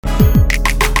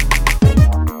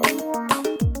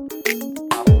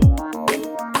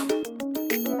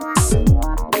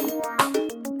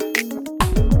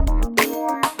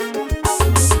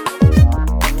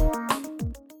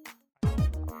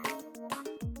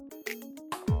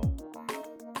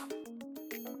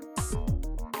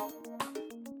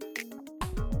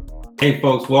Hey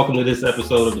folks, welcome to this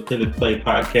episode of the Pivot Play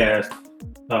Podcast.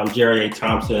 I'm Jerry A.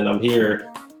 Thompson. I'm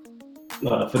here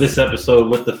for this episode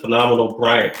with the phenomenal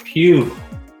Bryant Pugh.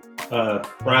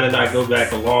 Brian and I go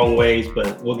back a long ways,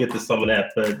 but we'll get to some of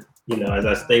that. But, you know, as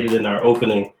I stated in our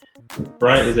opening,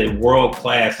 Bryant is a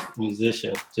world-class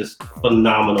musician, just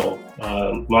phenomenal.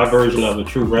 My version of a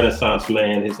true Renaissance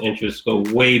man. His interests go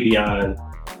way beyond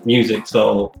music.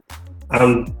 So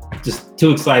I'm just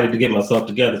too excited to get myself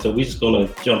together. So we're just going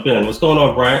to jump in. What's going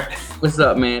on, Bryant? What's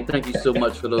up, man? Thank you so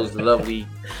much for those lovely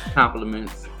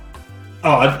compliments.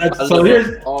 So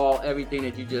here's everything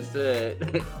that you just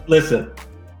said. Listen,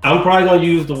 I'm probably going to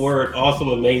use the word awesome,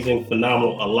 amazing,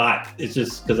 phenomenal a lot. It's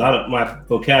just because my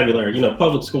vocabulary,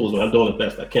 public schools, I'm doing the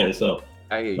best I can. So,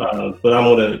 I hear you. But I'm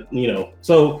going to,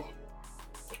 so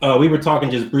we were talking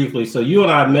just briefly. So you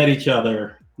and I met each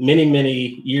other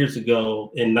many years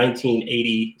ago in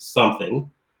 1980 something.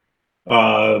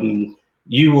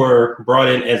 You were brought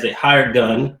in as a hired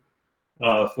gun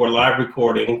for live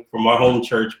recording from our home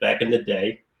church back in the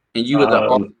day. And you were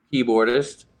the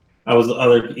keyboardist. I was the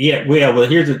other,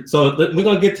 well, so we're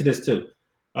going to get to this too.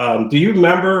 Do you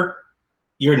remember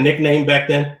your nickname back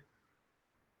then?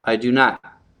 I do not.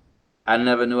 I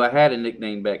never knew I had a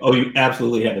nickname back then. Oh, you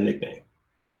absolutely had a nickname.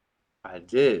 I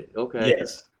did. Okay.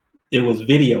 Yes. It was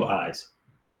Video Eyes.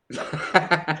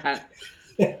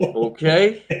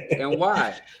 Okay. And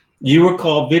why? You were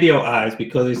called Video Eyes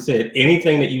because it said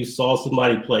anything that you saw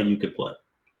somebody play, you could play.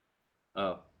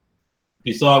 Oh. If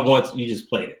you saw it once, you just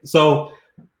played it. So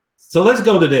let's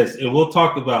go to this and we'll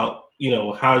talk about,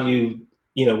 how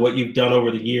what you've done over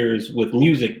the years with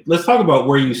music. Let's talk about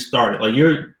where you started. Like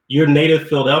you're native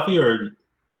Philadelphia or?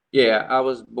 Yeah, I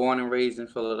was born and raised in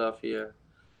Philadelphia.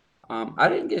 I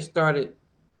didn't get started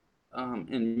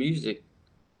in music.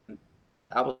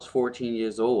 I was 14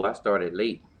 years old. I started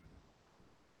late.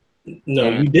 No,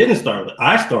 you didn't start late.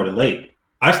 I started late.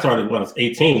 I started when I was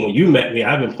 18. When you met me,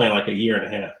 I've been playing like a year and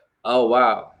a half. Oh,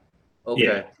 wow. Okay.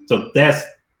 Yeah. So that's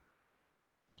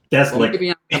like, maybe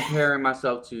I'm comparing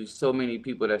myself to so many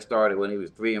people that started when he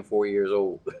was 3 and 4 years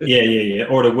old. Yeah.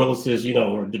 Or the Willises,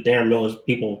 or the Darren Millers,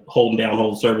 people holding down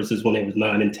whole services when they was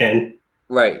 9 and 10.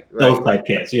 Right. Those type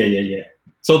cats. Yeah.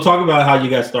 So talk about how you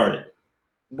got started.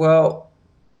 Well,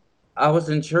 I was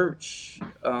in church,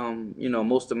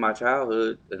 most of my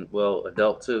childhood, and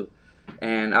adult too.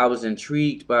 And I was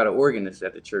intrigued by the organist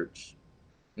at the church.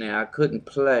 Now I couldn't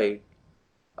play.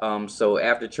 So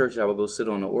after church, I would go sit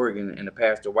on the organ and the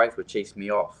pastor's wife would chase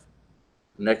me off.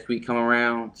 Next week come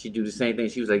around, she'd do the same thing.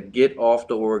 She was like, "Get off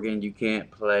the organ. You can't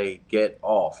play. Get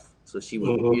off." So she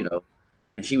would,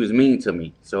 and she was mean to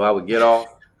me. So I would get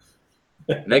off.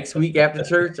 Next week after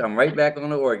church, I'm right back on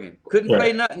the organ. Couldn't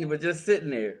play nothing, but just sitting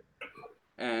there.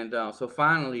 And so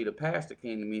finally, the pastor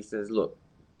came to me and says, "Look,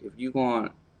 if you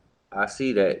I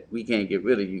see that we can't get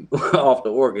rid of you off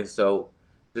the organ. So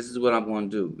this is what I'm going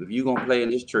to do. If you're going to play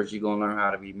in this church, you're going to learn how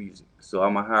to read music. So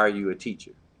I'm going to hire you a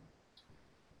teacher.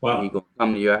 Wow. And he's going to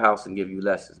come to your house and give you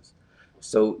lessons."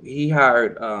 So he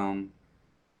hired,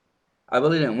 I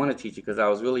really didn't want to teach it because I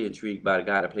was really intrigued by the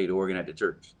guy that played the organ at the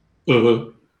church.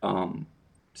 Mm-hmm.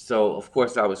 So, of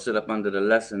course, I would sit up under the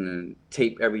lesson and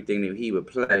tape everything that he would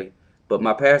play. But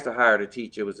my pastor hired a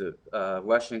teacher. It was a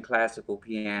Russian classical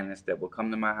pianist that would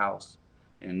come to my house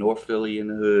in North Philly in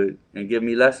the hood and give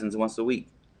me lessons once a week.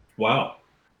 Wow.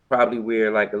 Probably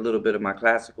where like a little bit of my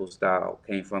classical style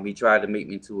came from. He tried to make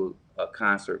me into a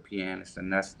concert pianist,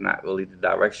 and that's not really the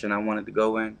direction I wanted to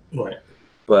go in. Right.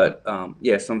 But,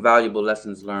 some valuable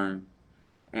lessons learned.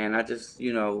 And I just,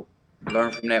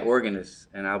 learned from that organist,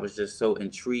 and I was just so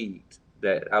intrigued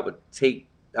that I would tape.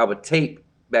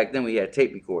 Back then we had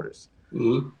tape recorders,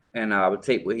 and I would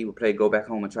tape what he would play, go back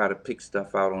home and try to pick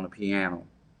stuff out on the piano.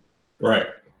 Right.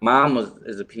 Mom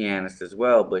is a pianist as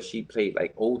well, but she played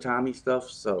like old timey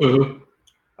stuff, so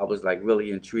I was like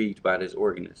really intrigued by this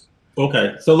organist.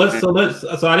 Okay, so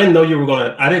I didn't know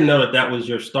I didn't know that was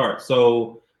your start.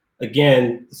 So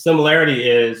again, similarity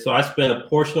is, so I spent a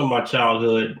portion of my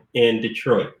childhood in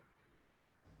Detroit.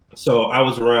 So I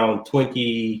was around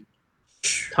Twinkie,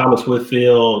 Thomas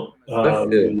Whitfield,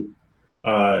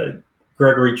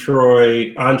 Gregory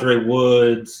Troy, Andre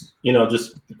Woods,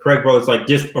 just Craig Brothers, like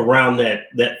just around that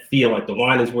feel, like the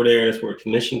Winans were there. That's where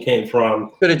Commission came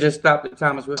from. Could have just stopped at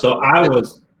Thomas Whitfield. So I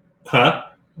was,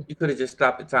 You could have just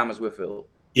stopped at Thomas Whitfield.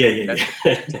 Yeah.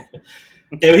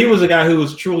 And he was a guy who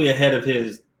was truly ahead of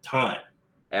his time.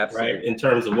 Absolutely. Right, in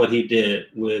terms of what he did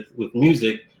with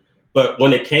music. But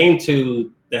when it came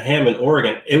to the Hammond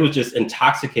organ, it was just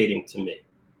intoxicating to me.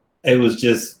 It was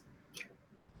just,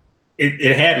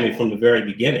 it had me from the very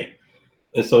beginning.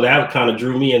 And so that kind of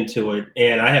drew me into it.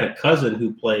 And I had a cousin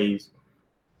who plays.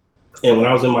 And when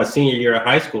I was in my senior year of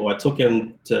high school, I took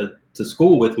him to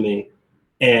school with me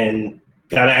and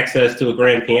got access to a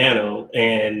grand piano.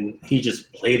 And he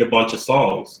just played a bunch of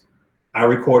songs. I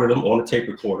recorded them on a tape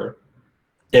recorder.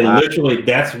 And Wow. literally,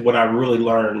 that's what I really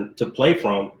learned to play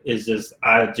from, is just,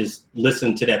 I just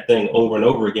listened to that thing over and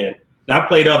over again. And I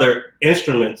played other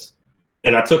instruments,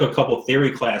 and I took a couple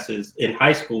theory classes in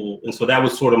high school. And so that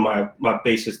was sort of my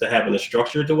basis to having a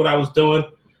structure to what I was doing.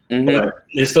 Mm-hmm. But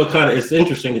it's still it's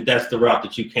interesting that that's the route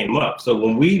that you came up. So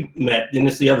when we met, and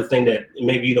it's the other thing that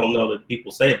maybe you don't know that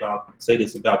people say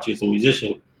this about you as a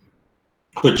musician,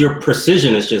 but your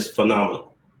precision is just phenomenal.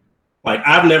 Like,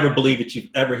 I've never believed that you've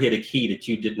ever hit a key that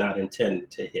you did not intend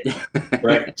to hit,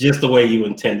 right? Just the way you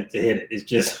intended to hit it. It's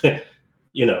just,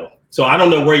 So I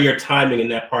don't know where your timing in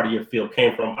that part of your field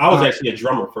came from. I was actually a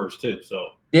drummer first too, so.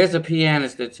 There's a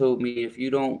pianist that told me, if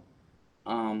you don't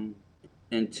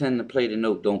intend to play the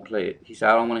note, don't play it. He said,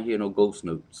 I don't want to hear no ghost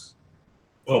notes.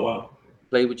 Oh, wow.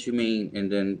 Play what you mean,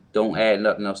 and then don't add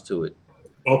nothing else to it.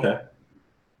 Okay.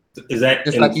 Is that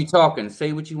just like you talking?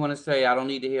 Say what you want to say. I don't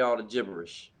need to hear all the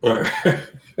gibberish. So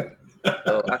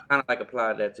I kind of like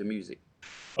applied that to music.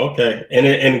 Okay,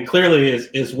 and clearly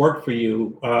it's worked for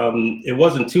you. It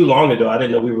wasn't too long ago. I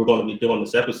didn't know we were going to be doing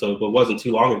this episode, but it wasn't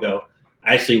too long ago.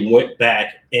 I actually went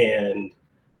back and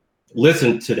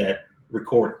listened to that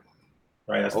recording.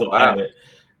 Right, I still have it.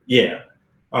 Yeah,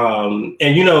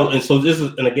 and so this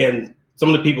is, and again,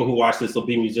 some of the people who watch this will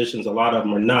be musicians. A lot of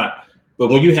them are not. But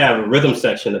when you have a rhythm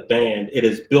section, a band, it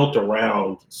is built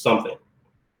around something.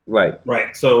 Right.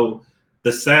 Right. So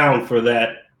the sound for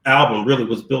that album really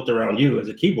was built around you as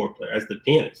a keyboard player, as the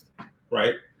pianist,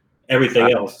 right?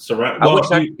 Everything else surround. I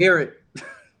wish I could hear it.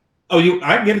 Oh,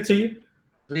 I can get it to you,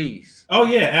 please. Oh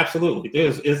yeah, absolutely.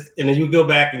 And then you go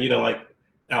back and like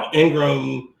Al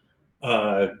Ingram,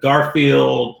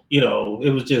 Garfield.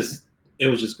 It was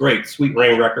just great. Sweet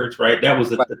Rain Records, right? That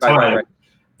was the time. Right.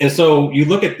 And so you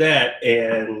look at that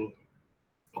and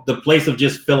the place of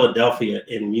just Philadelphia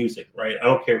in music, right? I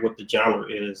don't care what the genre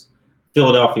is.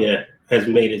 Philadelphia has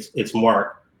made its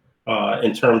mark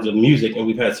in terms of music, and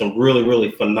we've had some really,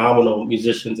 really phenomenal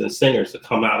musicians and singers to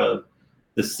come out of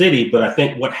the city. But I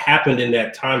think what happened in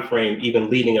that time frame,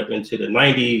 even leading up into the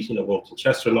 90s, Wilton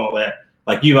Chester and all that,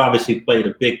 like, you obviously played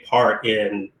a big part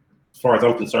in, as far as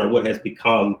I'm concerned, what has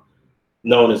become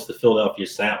known as the Philadelphia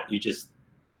sound. You just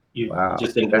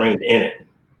ingrained in it.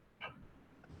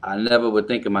 I never would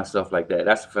think of myself like that.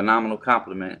 That's a phenomenal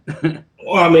compliment.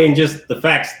 Well, I mean, just the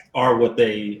facts are what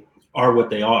they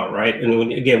are, right?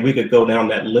 And again, we could go down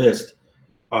that list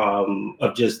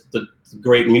of just the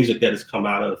great music that has come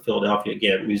out of Philadelphia.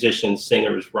 Again, musicians,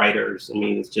 singers, writers. I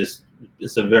mean,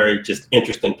 it's a very just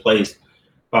interesting place.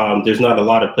 There's not a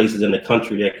lot of places in the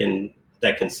country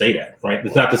that can say that, right?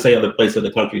 It's not to say other places of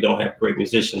the country don't have great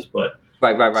musicians, but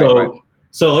right.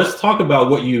 So let's talk about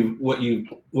what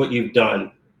you've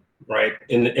done, right?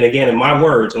 And again, in my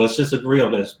words, and let's just agree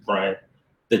on this, Brian,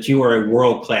 that you are a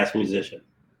world-class musician.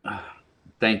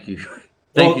 Thank you.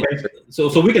 Thank you.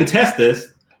 So we can test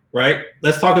this, right?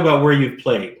 Let's talk about where you've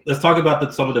played. Let's talk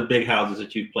about some of the big houses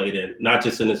that you've played in, not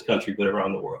just in this country, but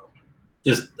around the world.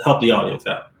 Just help the audience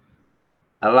out.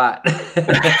 A lot.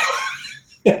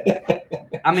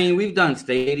 I mean, we've done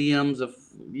stadiums of,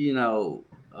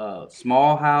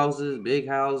 small houses, big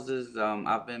houses.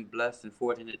 I've been blessed and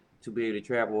fortunate to be able to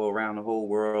travel around the whole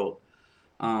world.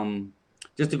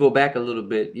 Just to go back a little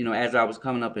bit, as I was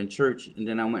coming up in church, and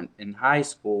then I went in high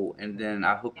school, and then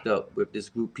I hooked up with this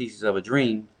group, Pieces of a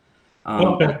Dream,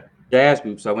 jazz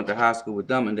group. So I went to high school with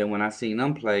them, and then when I seen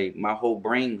them play, my whole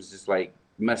brain was just like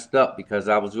messed up because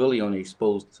I was really only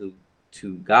exposed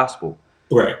to gospel.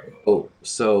 Right.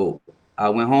 So I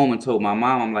went home and told my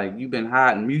mom, I'm like, you've been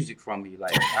hiding music from me.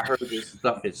 Like, I heard this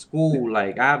stuff at school,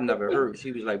 like I've never heard.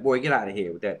 She was like, boy, get out of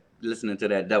here with that, listening to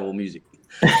that devil music.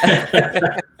 So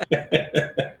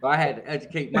I had to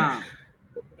educate mom.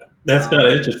 That's kind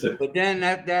of interesting. But then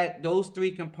those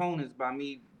three components by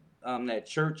me, that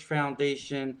church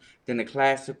foundation, then the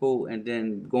classical, and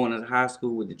then going to high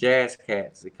school with the jazz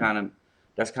cats,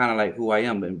 that's kind of like who I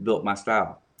am and built my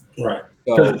style. Right.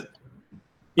 So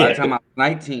by the time I was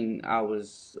 19, I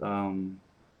was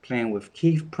playing with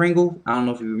Keith Pringle. I don't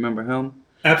know if you remember him.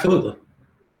 Absolutely.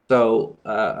 So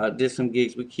I did some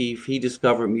gigs with Keith. He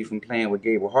discovered me from playing with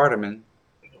Gabriel Hardiman.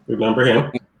 Remember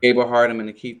him? Gabriel Hardiman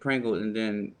and Keith Pringle, and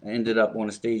then I ended up on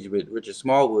a stage with Richard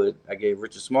Smallwood. I gave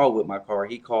Richard Smallwood my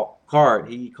card. He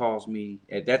calls me,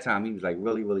 at that time he was like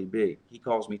really, really big. He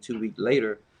calls me 2 weeks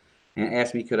later and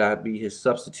asked me could I be his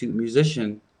substitute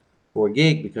musician for a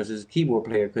gig because his keyboard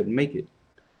player couldn't make it.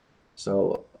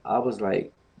 So I was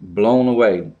like blown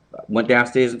away. Went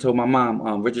downstairs and told my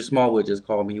mom, Richard Smallwood just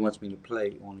called me. He wants me to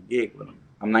play on a gig with him.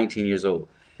 I'm 19 years old.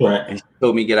 And Right. she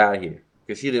told me get out of here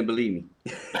because she didn't believe me.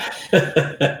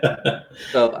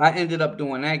 So I ended up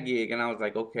doing that gig, and I was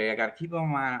like, okay, I got to keep in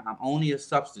mind I'm only a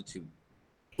substitute.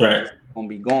 Right. It's gonna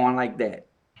be going like that,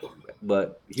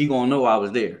 but he gonna know I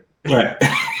was there. Right.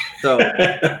 So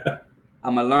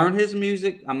I'm gonna learn his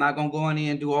music. I'm not gonna go in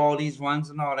there and do all these runs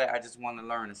and all that. I just want to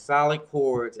learn the solid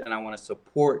chords, and I want to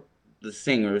support the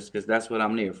singers because that's what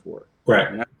I'm there for. Right.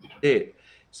 And that's what I did.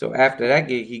 So after that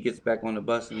gig, he gets back on the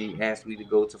bus and he asked me to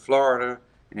go to Florida.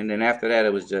 And then after that, I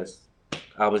was just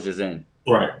in.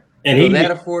 Right. And So he that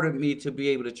afforded me to be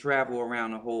able to travel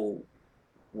around the whole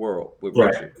world with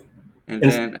right. Richard. And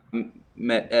And then I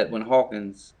met Edwin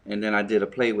Hawkins, and then I did a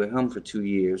play with him for 2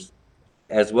 years,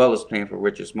 as well as playing for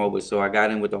Richard Smallwood. So I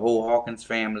got in with the whole Hawkins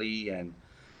family, and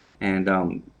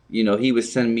he would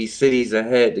send me cities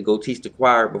ahead to go teach the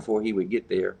choir before he would get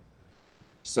there.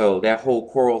 So that whole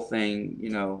choral thing,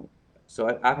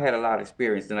 so I've had a lot of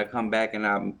experience. Then I come back and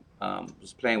I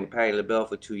was playing with Patti LaBelle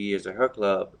for 2 years at her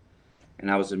club, and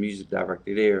I was a music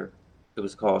director there. It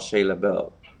was called Chez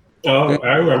LaBelle. oh,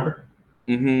 I remember.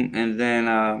 And then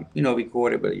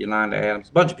recorded with Yolanda Adams,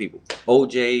 a bunch of people,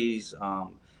 OJ's.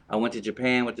 I went to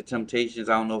Japan with the Temptations.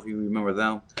 I don't know if you remember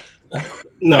them.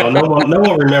 No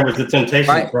one remembers the Temptations,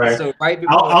 Right. right? So right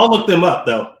before, I'll look them up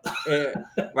though.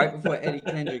 right before Eddie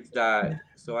Kendricks died,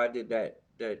 so I did that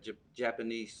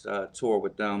Japanese tour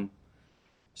with them.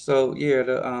 So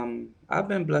yeah, I've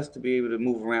been blessed to be able to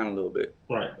move around a little bit.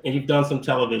 Right. And you've done some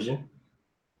television.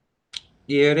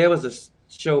 Yeah, there was a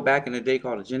show back in the day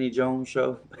called the Jenny Jones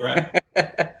Show. Right.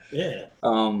 Yeah.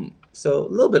 So a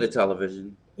little bit of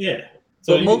television. Yeah.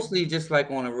 So But mostly just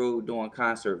like on the road doing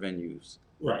concert venues.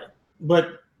 right.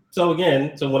 But so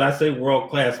again, so when I say world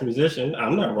class musician,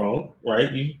 I'm not wrong,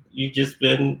 right?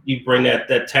 You bring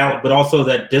that talent, but also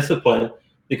that discipline,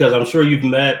 because I'm sure you've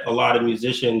met a lot of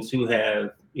musicians who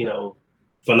have,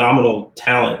 phenomenal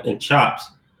talent and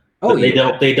chops, Oh but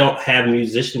yeah. they don't have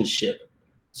musicianship.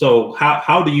 So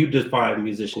how do you define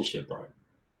musicianship, Brian?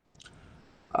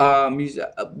 Music.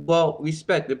 Well,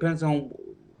 respect depends on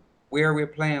where we're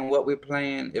playing, what we're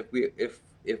playing. If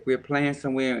we're playing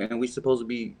somewhere and we're supposed to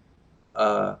be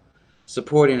uh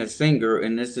supporting a singer,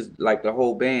 and this is like the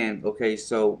whole band. Okay,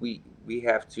 so we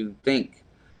have to think.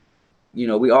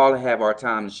 We all have our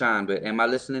time to shine. But am I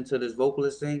listening to this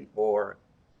vocalist sing, or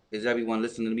is everyone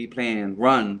listening to me playing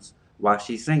runs while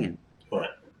she's singing? Right.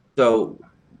 So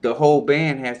the whole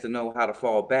band has to know how to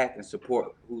fall back and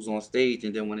support who's on stage,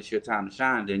 and then when it's your time to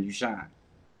shine, then you shine.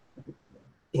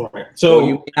 Right. Or you So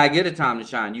may not get a time to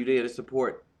shine. You're there to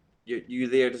support. You're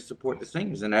there to support the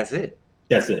singers, and that's it.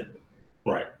 that's it.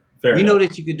 Right. Fair We enough. know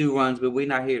that you could do runs, but we're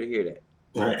not here to hear that.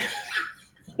 Right.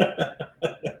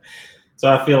 So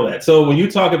I feel that. So when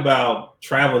you talk about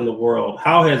traveling the world,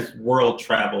 how has world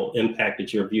travel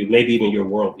impacted your view, maybe even your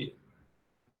worldview?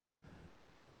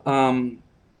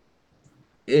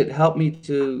 It helped me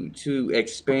to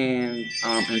expand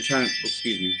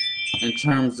in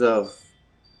terms of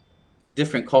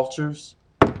different cultures.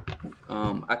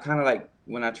 I kind of like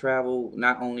when I travel.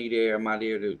 Not only there am I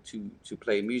there to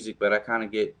play music, but I kind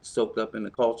of get soaked up in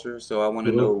the culture. So I want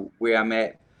to Mm-hmm. know where I'm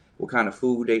at, what kind of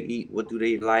food they eat, what do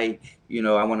they like.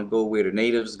 I want to go where the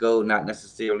natives go, not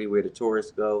necessarily where the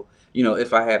tourists go.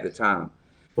 If I have the time,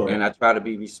 and Right. I try to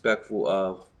be respectful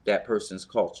of that person's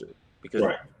culture because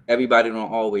Right. everybody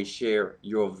don't always share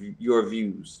your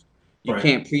views. You Right.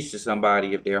 can't preach to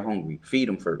somebody if they're hungry. Feed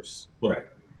them first. Right.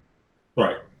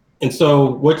 Right. And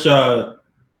so what's your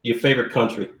favorite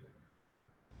country?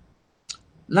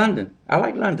 London. I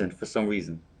like London for some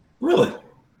reason. Really?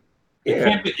 It Yeah.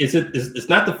 can't be, it's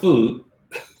not the food.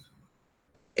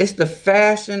 It's the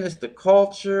fashion, it's the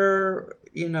culture.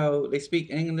 They speak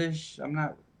English. I'm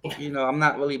not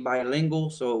really bilingual,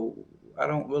 so I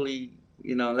don't really,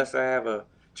 unless I have a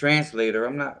translator,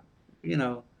 I'm not, you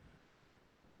know,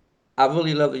 I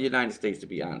really love the United States, to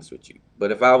be honest with you.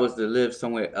 But if I was to live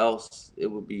somewhere else, it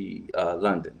would be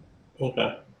London.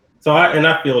 Okay. So I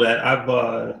feel that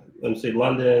let me see,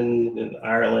 London and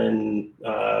Ireland.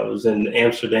 I was in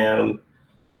Amsterdam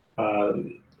a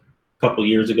couple of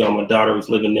years ago. My daughter was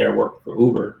living there, working for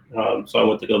Uber. So I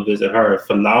went to go visit her.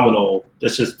 Phenomenal.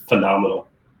 It's just phenomenal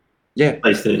Yeah,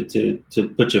 place to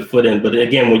put your foot in. But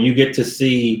again, when you get to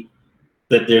see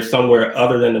that there's somewhere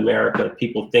other than America,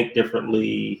 people think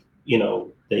differently.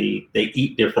 They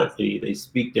eat differently, they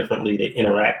speak differently, they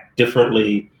interact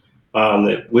differently.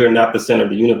 That we're not the center of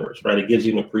the universe, right? It gives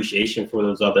you an appreciation for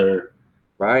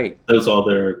right, those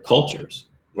other cultures.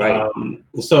 right.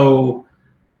 So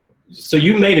So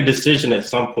you made a decision at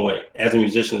some point as a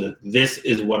musician that this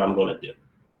is what I'm going to do.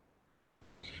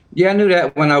 Yeah, I knew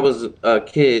that when I was a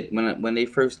kid, when they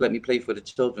first let me play for the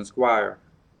children's choir,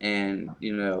 and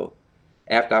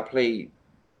after I played,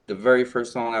 the very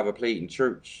first song I ever played in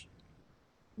church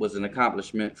was an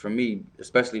accomplishment for me,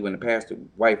 especially when the pastor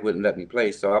wife wouldn't let me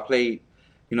play. So I played,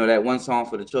 that one song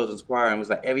for the children's choir, and it was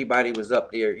like everybody was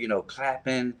up there,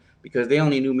 clapping, because they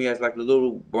only knew me as like the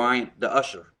little Bryant, the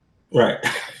usher. Right.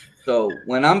 So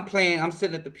when I'm playing, I'm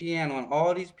sitting at the piano, and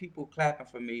all these people clapping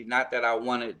for me. Not that I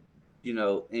wanted,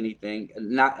 anything.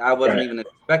 Not I wasn't even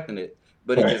expecting it,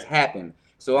 but it just happened.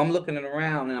 So I'm looking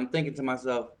around, and I'm thinking to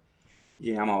myself,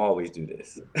 "Yeah, I'm gonna always do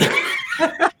this."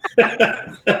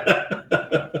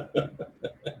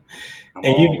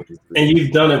 and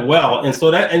you've done it well, and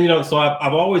so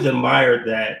I've always admired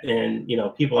that, and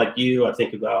people like you. I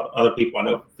think about other people I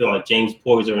know, feel like James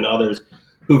Poyser and others,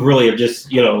 who really have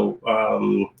just Little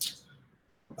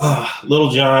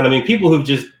John. I mean, people who've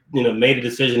just made a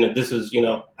decision that this is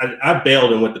I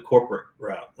bailed and went the corporate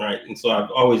route, right? And so I've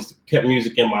always kept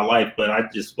music in my life, but I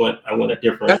went a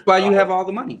different. That's why you have all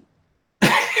the money.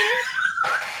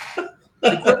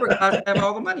 The corporate guys have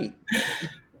all the money.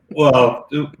 Well,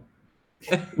 so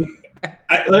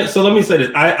let me say this.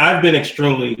 I've been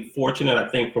extremely fortunate, I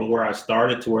think, from where I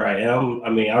started to where I am. I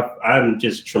mean, I'm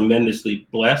just tremendously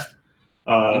blessed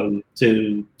to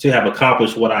have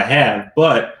accomplished what I have.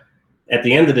 But at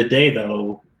the end of the day,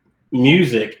 though,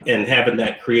 music and having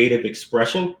that creative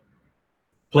expression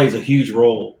plays a huge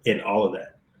role in all of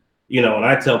that. And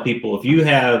I tell people, if you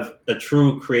have a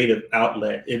true creative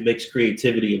outlet, it makes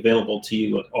creativity available to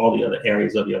you in all the other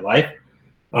areas of your life.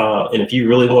 And if you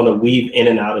really want to weave in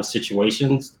and out of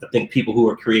situations, I think people who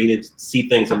are creative see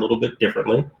things a little bit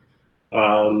differently.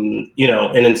 And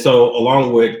then so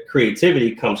along with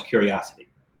creativity comes curiosity.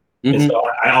 Mm-hmm. And so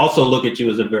I also look at you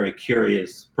as a very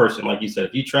curious person. Like you said,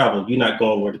 if you travel, you're not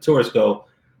going where the tourists go.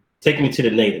 Take me to the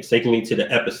natives, taking me to the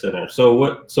epicenter.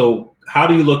 So how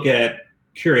do you look at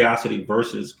curiosity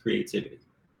versus creativity?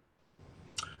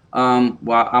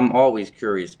 Well, I'm always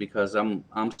curious because I'm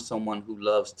someone who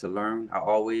loves to learn.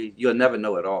 You'll never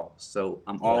know it all. So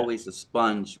I'm always a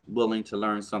sponge, willing to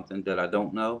learn something that I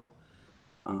don't know.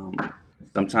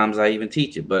 Sometimes I even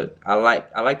teach it, but I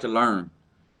like to learn.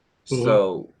 Mm-hmm.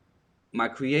 So my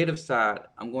creative side,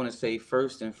 I'm going to say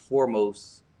first and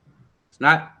foremost, it's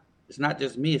not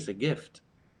just me, it's a gift.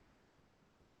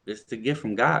 It's a gift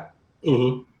from God.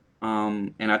 Mm-hmm.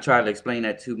 And I try to explain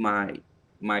that to my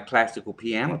classical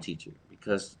piano teacher,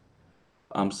 because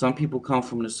some people come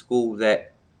from the school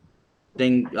that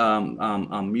think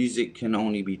music can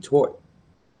only be taught,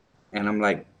 and I'm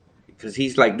like, because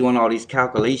he's like doing all these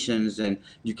calculations, and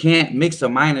you can't mix a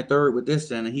minor third with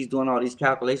this, and he's doing all these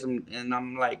calculations, and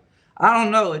I'm like, I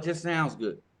don't know, it just sounds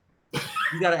good.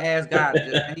 You got to ask God,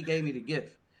 and he gave me the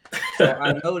gift. So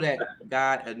I know that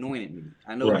God anointed me.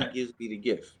 I know he gives me the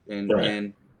gift,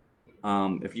 and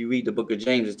if you read the book of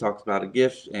James, it talks about a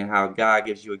gift and how God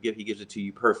gives you a gift. He gives it to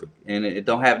you perfect. And it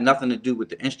don't have nothing to do with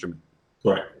the instrument.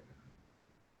 Right.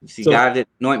 You see, God didn't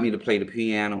anoint me to play the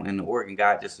piano and the organ.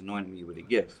 God just anointed me with a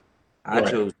gift. I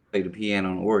chose to play the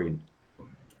piano and organ.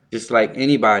 Just like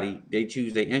anybody, they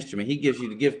choose their instrument. He gives you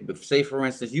the gift. But say, for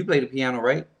instance, you play the piano,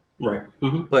 right? Right.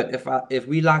 Mm-hmm. But if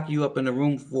we lock you up in the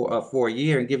room for a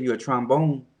year and give you a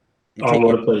trombone, and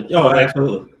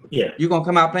absolutely. Yeah. You're going to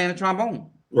come out playing the trombone.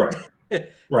 Right.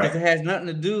 Right. Because it has nothing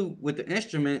to do with the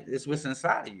instrument. It's what's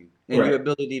inside of you and your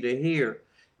ability to hear.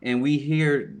 And we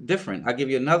hear different. I'll give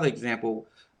you another example.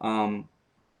 I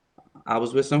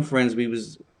was with some friends. We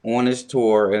was on this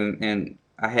tour, and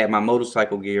I had my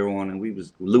motorcycle gear on, and we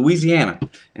was Louisiana,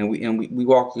 and we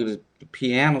walked through the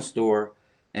piano store,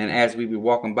 and as we were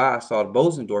walking by, I saw the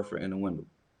Bosendorfer in the window.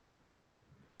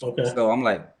 Okay. So I'm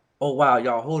like, oh wow,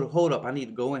 y'all hold up, I need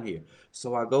to go in here.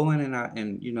 So I go in,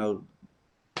 and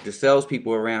the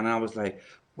salespeople around, and I was like,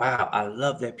 wow, I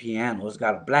love that piano. It's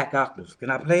got a black octave.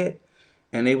 Can I play it?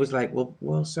 And they was like,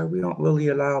 well, sir, we don't really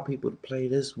allow people to play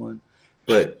this one,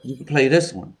 but you can play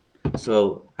this one.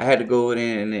 So I had to go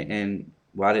in, and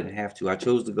well, I didn't have to. I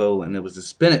chose to go, and it was a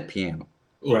spinet piano.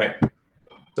 Right.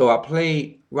 So I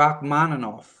played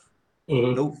Rachmaninoff,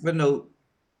 note for note,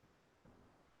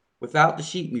 without the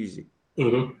sheet music.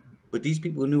 Mm-hmm. But these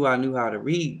people knew I knew how to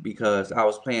read because I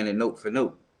was playing it note for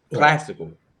note,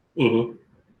 classical. Mm-hmm.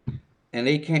 And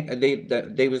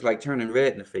they was like turning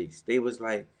red in the face. They was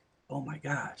like, oh my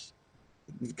gosh.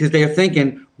 Because they're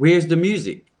thinking, where's the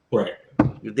music? Right.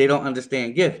 They don't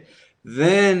understand gift.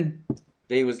 Then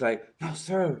they was like, no,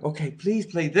 sir, okay, please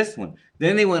play this one.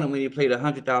 Then they wanted when you played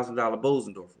 $100,000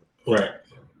 Bosendorfer. Right.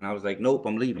 And I was like, nope,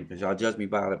 I'm leaving because y'all judged me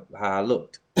by how I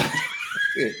looked.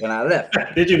 And I left.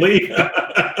 Did you leave?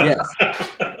 Yes.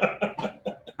 I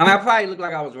mean, I probably looked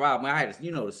like I was robbed. I had,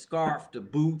 the scarf, the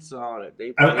boots, all that.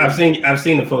 I've seen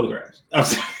the photographs.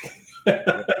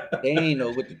 They ain't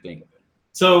know what to think.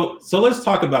 So let's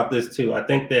talk about this too. I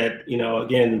think that,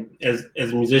 again, as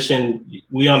a musician,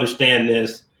 we understand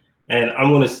this, and I'm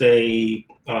going to say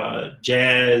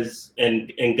jazz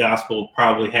and gospel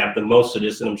probably have the most of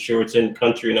this, and I'm sure it's in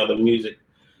country and other music.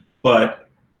 But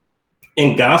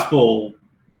in gospel,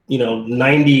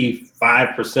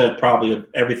 95% probably of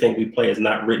everything we play is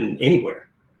not written anywhere.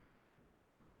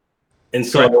 And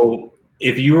so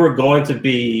if you were going to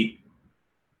be,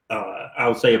 I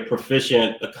would say, a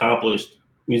proficient, accomplished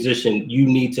musician, you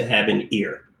need to have an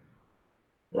ear,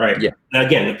 right? Yeah. Now,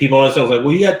 again, if people understand, like,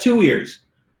 well, you got 2 ears.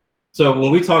 So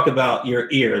when we talk about your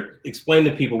ear, explain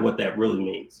to people what that really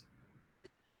means.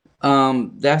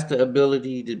 That's the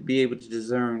ability to be able to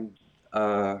discern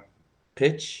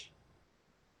pitch,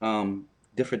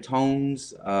 different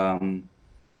tones.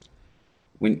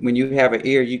 When you have an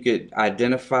ear, you could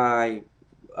identify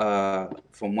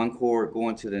from one chord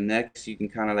going to the next. You can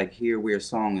kind of like hear where a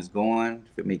song is going,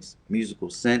 if it makes musical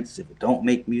sense, if it don't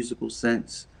make musical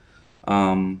sense.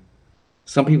 Some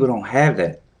people don't have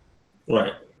that.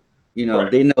 Right.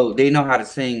 Right. They know how to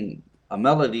sing a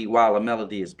melody while a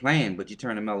melody is playing, but you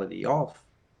turn the melody off,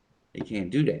 they can't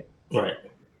do that. Right.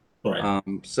 Right.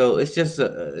 So it's just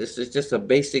a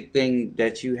basic thing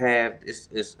that you have.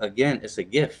 It's a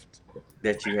gift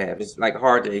that you have. It's like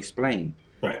hard to explain.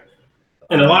 Right.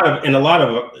 And a lot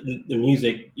of the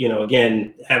music,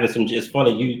 again, having some. It's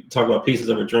funny you talk about Pieces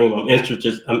of a Dream. I'm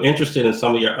interested in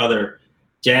some of your other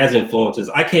jazz influences.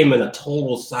 I came in a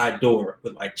total side door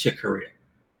with like Chick Corea.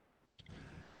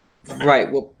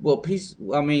 Right. Well,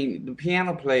 the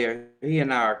piano player, he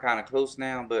and I are kind of close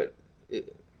now, but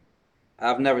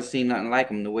I've never seen nothing like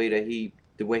him. The way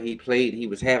he played, he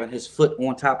was having his foot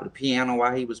on top of the piano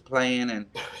while he was playing, and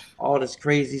all this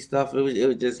crazy stuff. It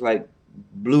was just like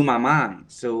blew my mind.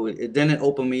 So then it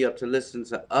opened me up to listen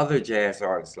to other jazz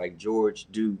artists like George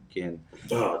Duke, and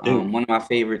one of my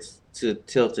favorites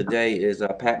till today is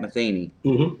Pat Metheny.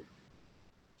 Mm-hmm.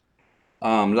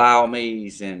 Lyle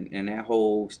Mays and that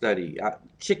whole study.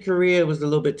 Chick Corea was a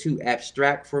little bit too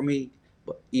abstract for me,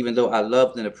 but even though I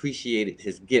loved and appreciated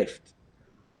his gift,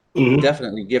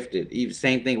 definitely gifted. Even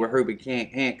same thing with Herbie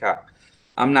Hancock.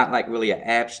 I'm not like really an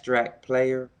abstract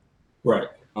player, right?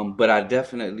 But I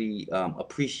definitely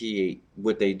appreciate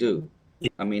what they do.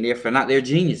 I mean, they're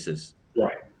geniuses.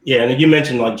 Right. Yeah, and you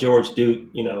mentioned like George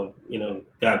Duke.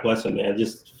 God bless him, man.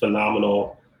 Just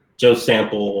phenomenal. Joe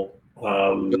Sample.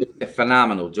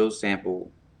 Phenomenal. Joe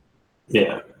Sample.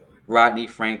 Yeah. Rodney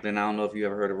Franklin. I don't know if you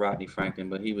ever heard of Rodney Franklin,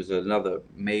 but he was another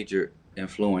major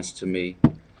influence to me.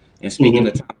 And speaking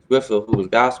of Thomas Whitfield, who was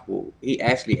gospel, he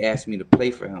actually asked me to play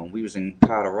for him. We was in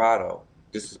Colorado.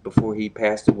 This is before he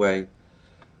passed away.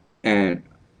 And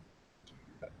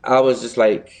I was just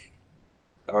like,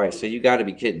 all right, so you got to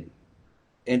be kidding.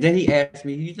 And then he asked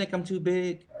me, you think I'm too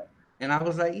big? And I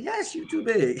was like, yes, you're too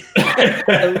big.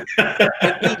 And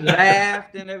he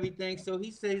laughed and everything. So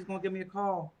he said he's going to give me a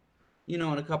call, in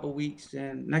a couple of weeks.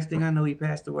 And next thing I know, he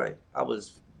passed away. I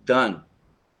was done.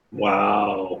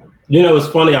 Wow. It's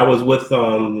funny. I was with,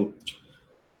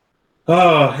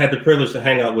 had the privilege to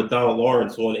hang out with Donald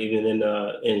Lawrence one evening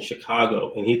in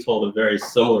Chicago. And he told a very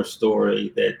similar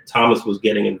story that Thomas was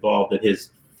getting involved in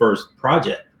his first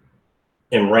project.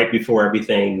 And right before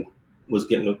everything was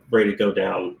getting ready to go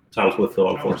down, Thomas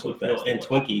Whitfield unfortunately fell. And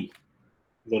Twinkie,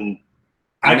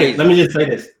 let me just say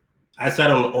this. I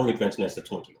sat on the organ bench next to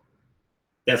Twinkie.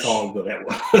 That's all good that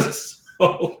was.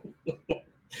 So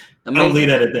I'll leave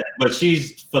that at that. But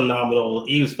she's phenomenal.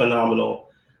 He was phenomenal,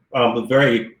 but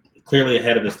very clearly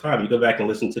ahead of his time. You go back and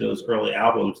listen to those early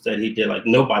albums that he did, like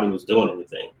nobody was doing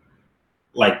anything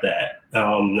like that.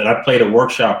 And I played a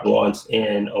workshop once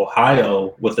in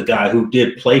Ohio with a guy who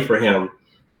did play for him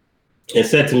and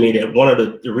said to me that one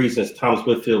of the reasons Thomas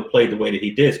Whitfield played the way that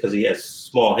he did is because he has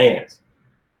small hands.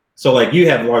 So like you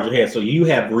have larger hands, so you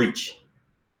have reach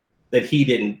that he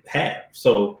didn't have.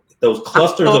 So those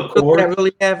clusters of chords. That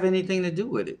really have anything to do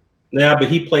with it. Yeah, but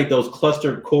he played those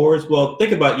clustered chords. Well,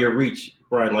 think about your reach,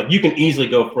 Brian. Like you can easily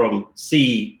go from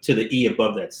C to the E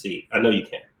above that C. I know you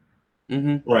can.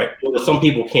 Mm-hmm. Right. Well, some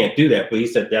people can't do that, but he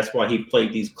said that's why he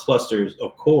played these clusters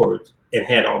of chords and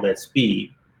had all that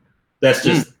speed. That's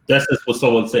just what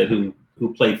someone said who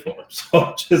played for him.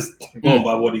 So just going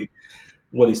by what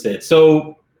he said.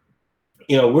 So,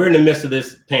 we're in the midst of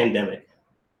this pandemic,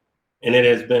 and it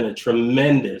has been a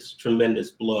tremendous,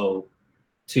 tremendous blow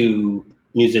to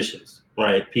musicians,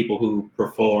 right? People who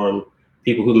perform,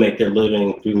 people who make their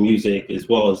living through music, as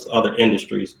well as other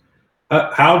industries.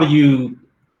 How do you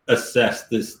assess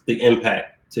the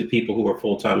impact to people who are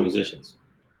full-time musicians?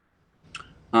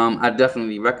 I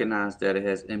definitely recognize that it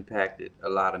has impacted a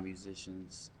lot of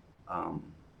musicians. Um,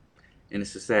 and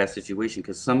it's a sad situation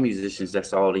because some musicians,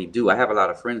 that's all they do. I have a lot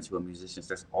of friends who are musicians.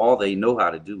 That's all they know how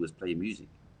to do is play music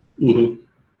Mm-hmm.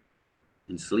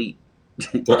 and sleep.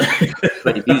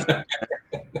 Play music.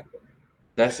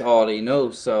 That's all they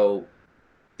know. So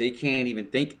they can't even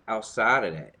think outside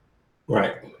of that.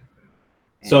 Right.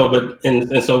 So,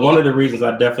 And and so one of the reasons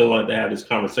I definitely wanted to have this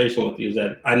conversation with you is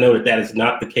that I know that that is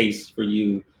not the case for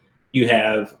you. You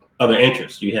have other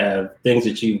interests. You have things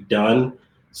that you've done.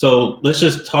 So let's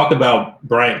just talk about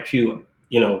Bryant Pugh.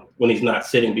 You know, when he's not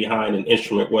sitting behind an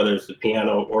instrument, whether it's the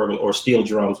piano, organ, or steel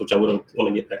drums, which I wouldn't want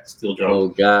to get back to steel drums. oh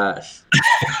gosh.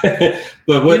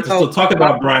 But what? So talk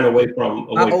about Brian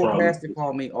My old pastor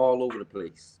called me all over the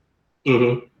place.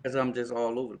 Mm-hmm. Because I'm just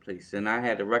all over the place, and I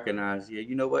had to recognize, yeah,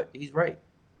 you know what, he's right.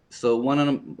 So one of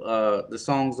them, the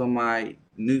songs on my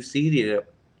new CD,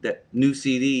 that new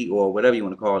CD or whatever you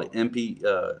want to call it, MP,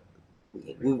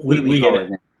 what do we call it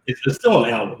now? It's still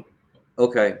an album.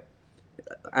 Okay,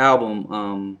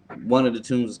 album. One of the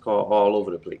tunes is called "All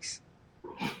Over the Place,"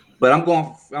 but I'm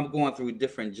going through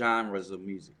different genres of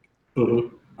music.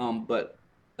 Mm-hmm. But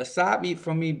aside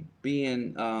from me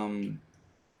being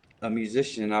a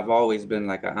musician, I've always been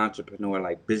like an entrepreneur,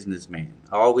 like businessman.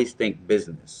 I always think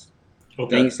business.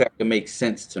 Okay. Things have to make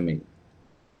sense to me.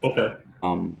 Okay.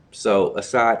 So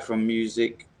aside from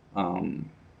music,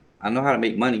 I know how to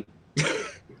make money.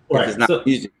 Right. If it's not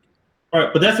music. All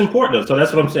right, but that's important. So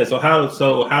that's what I'm saying. So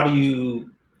how do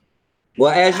you?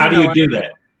 Well, how do you do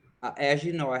that? As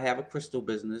you know, I have a crystal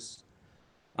business.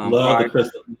 Love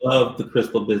the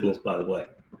crystal business, by the way.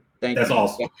 That's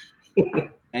awesome.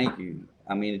 Thank you.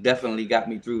 I mean, it definitely got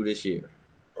me through this year.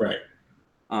 Right.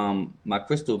 My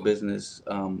crystal business,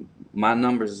 my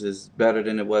numbers is better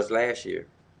than it was last year.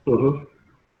 Mm-hmm.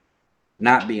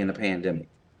 Not being a pandemic.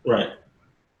 Right.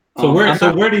 So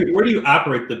where do you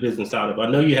operate the business out of? I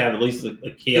know you have at least a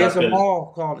kiosk. There's a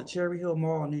mall called the Cherry Hill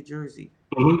Mall in New Jersey.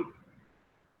 Mm-hmm.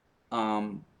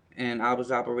 And I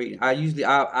was operating. I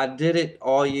did it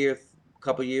all year a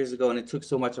couple years ago, and it took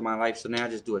so much of my life. So now I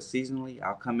just do it seasonally.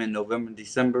 I'll come in November,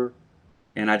 December,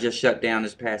 and I just shut down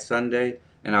this past Sunday,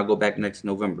 and I'll go back next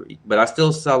November. But I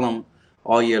still sell them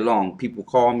all year long. People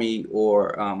call me,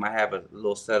 or I have a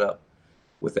little setup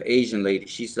with an Asian lady.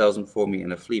 She sells them for me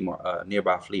in a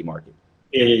nearby flea market.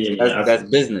 Yeah. That's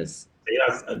business.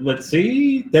 Yes, let's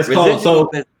see. That's called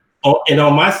so. And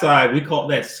on my side, we call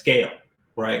that scale,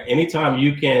 right? Anytime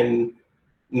you can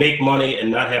make money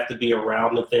and not have to be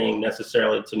around the thing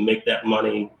necessarily to make that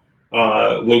money,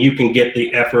 when you can get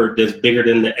the effort that's bigger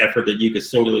than the effort that you could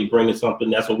singularly bring to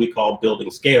something, that's what we call building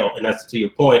scale. And that's to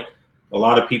your point. A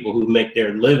lot of people who make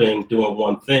their living doing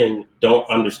one thing don't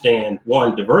understand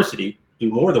diversity, do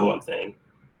more than one thing.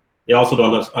 They also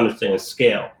don't understand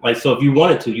scale. Like, so if you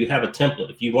wanted to, you have a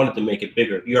template. If you wanted to make it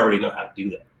bigger, you already know how to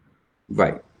do that.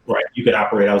 Right. You could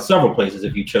operate out of several places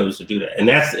if you chose to do that. And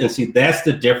that's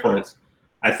the difference,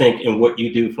 I think, in what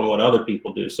you do from what other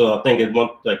people do. So I think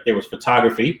there was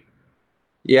photography.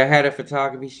 Yeah, I had a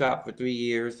photography shop for 3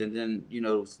 years, and then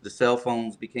the cell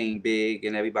phones became big,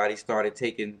 and everybody started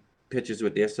taking pictures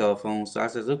with their cell phones. So I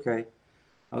says, okay,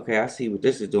 I see what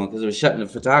this is doing, because it was shutting the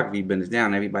photography business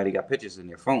down. Everybody got pictures in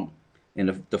their phone,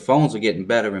 and the phones are getting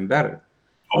better and better.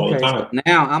 All the time. So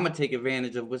now I'm gonna take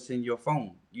advantage of what's in your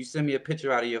phone. You send me a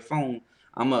picture out of your phone,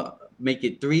 I'm gonna make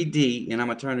it 3D, and I'm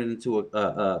gonna turn it into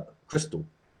a crystal.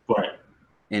 Right.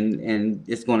 And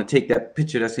it's gonna take that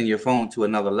picture that's in your phone to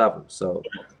another level. So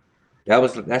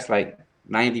that's like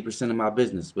 90% of my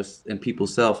business was in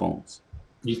people's cell phones.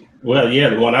 Well, yeah,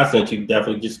 the one I sent you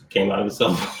definitely just came out of the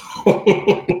cell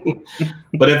phone.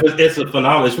 But it's a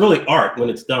phenomenon. It's really art when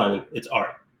it's done. It's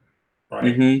art, right?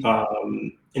 Mm-hmm.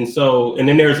 And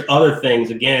then there's other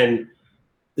things. Again,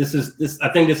 I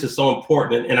think this is so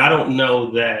important, and I don't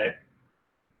know that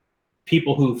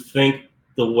people who think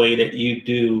the way that you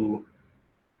do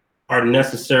are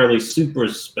necessarily super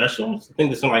special. I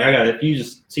think it's like if you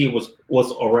just see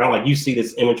what's around, like you see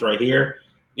this image right here.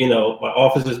 My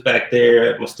office is back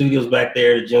there, my studio's back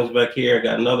there, the gym's back here. I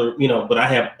got another, but I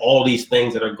have all these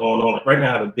things that are going on. Like right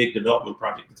now, I have a big development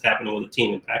project that's happening with a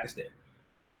team in Pakistan.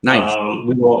 Nice.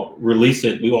 We won't release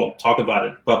it. We won't talk about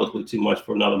it publicly too much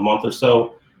for another month or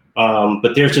so.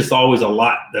 But there's just always a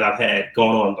lot that I've had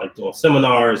going on, like doing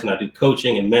seminars, and I do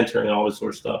coaching and mentoring and all this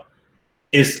sort of stuff.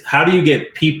 Is how do you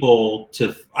get people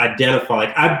to identify?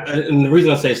 And the reason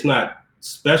I say it's not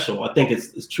special, I think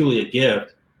it's truly a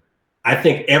gift. I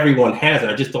think everyone has it.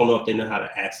 I just don't know if they know how to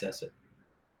access it.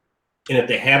 And if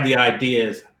they have the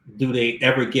ideas, do they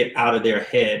ever get out of their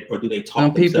head, or do they talk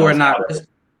Some people are themselves not. out of it?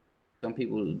 Some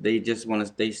people, they just want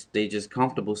to. They just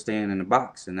comfortable staying in the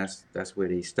box, and that's where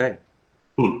they stay.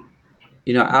 Hmm.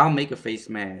 You know, I'll make a face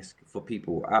mask for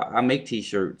people. I make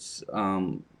T-shirts.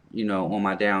 You know, on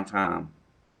my downtime.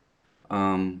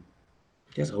 Um,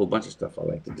 there's a whole bunch of stuff I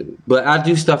like to do, but I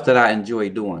do stuff that I enjoy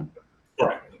doing.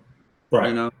 Right. You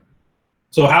Right. know,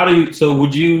 So how do you? So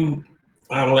would you?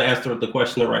 I want to ask the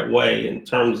question the right way in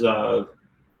terms of.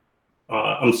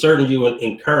 I'm certain you would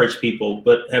encourage people,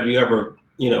 but have you ever,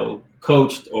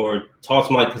 coached or taught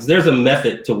somebody? Because there's a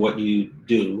method to what you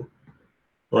do,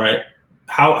 right?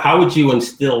 How would you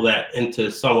instill that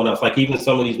into someone else? Like even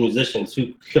some of these musicians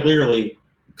who clearly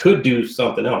could do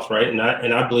something else, right? And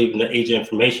I believe in the age of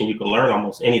information, you can learn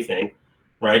almost anything,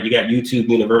 right? You got YouTube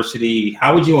University.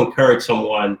 How would you encourage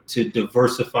someone to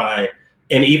diversify,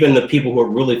 and even the people who are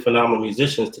really phenomenal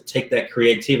musicians, to take that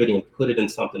creativity and put it in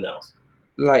something else?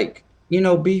 like,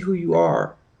 be who you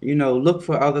are. Look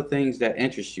for other things that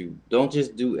interest you. Don't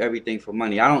just do everything for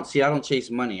money. I don't chase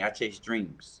money. I chase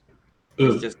dreams.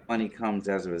 It's Mm, just money comes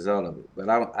as a result of it. But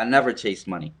I never chase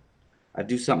money. I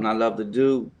do something I love to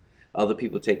do. Other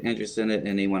people take interest in it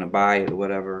and they want to buy it or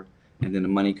whatever, and then the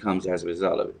money comes as a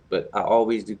result of it. But I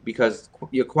always do, because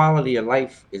your quality of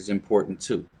life is important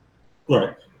too.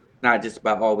 right. Not just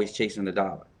about always chasing the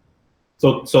dollar.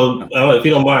 So if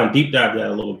you don't mind, deep dive that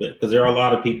a little bit, because there are a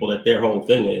lot of people that their whole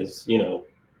thing is,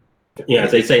 as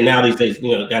they say now these days,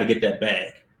 got to get that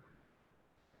bag,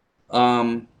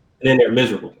 Um, and then they're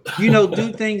miserable.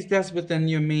 do things that's within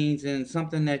your means and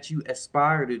something that you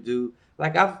aspire to do.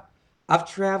 Like I've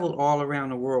traveled all around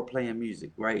the world playing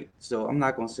music, right? So I'm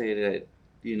not gonna say that,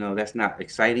 that's not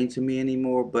exciting to me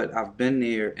anymore, but I've been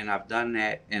there and I've done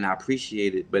that and I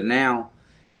appreciate it. But now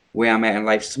where I'm at in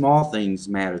life, small things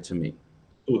matter to me.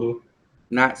 Hmm.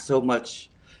 Not so much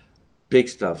big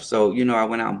stuff. So, I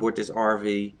went out and bought this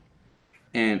RV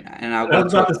and I'll I go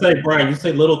was to about to say, Brian, you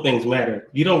say little things matter.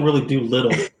 You don't really do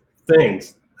little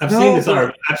things. I've seen no, this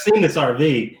but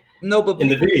RV No, but in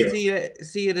the people video.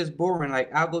 see it as boring.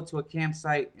 Like I'll go to a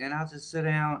campsite and I'll just sit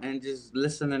down and just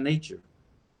listen to nature.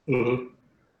 Hmm.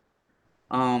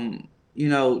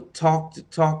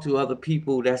 Talk to other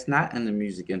people that's not in the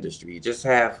music industry. Just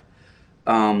have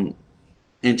um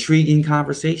intriguing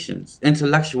conversations,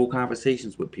 intellectual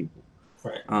conversations with people.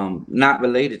 Right. Not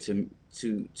related to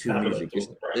Not music. really.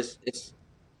 Right.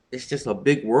 It's just a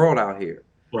big world out here.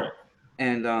 Right.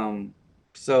 And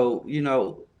so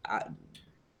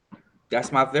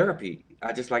that's my therapy.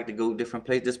 I just like to go different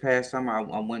places. This past summer,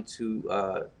 I went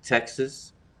to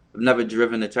Texas. I've never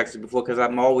driven to Texas before because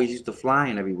I'm always used to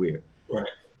flying everywhere. Right.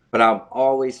 But I'm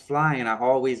always flying. I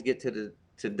always get to the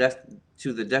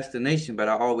destination, but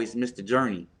I always miss the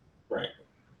journey. Right.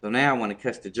 So now I want to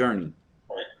catch the journey.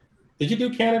 Right. Did you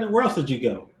do Canada? Where else did you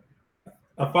go?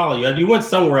 I follow you. You went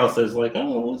somewhere else that's like,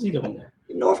 oh, what's he doing there?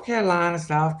 North Carolina,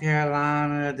 South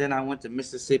Carolina. Then I went to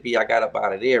Mississippi. I got up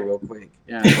out of there real quick.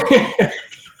 You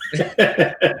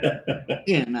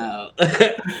know.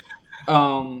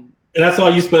 And that's why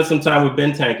you spent some time with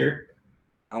Ben Tankard.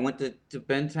 I went to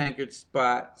Ben Tankard's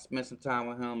spot, spent some time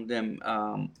with him. Then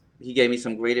he gave me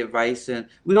some great advice, and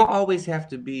we don't always have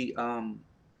to be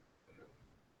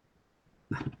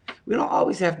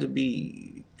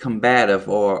combative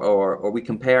or we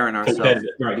comparing ourselves Competitive,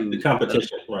 right? to The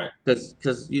competition, right?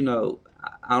 because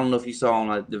I don't know if you saw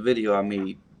on the video I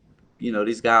made.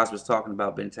 These guys was talking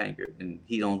about Ben Tankard and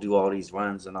he don't do all these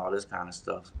runs and all this kind of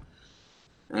stuff,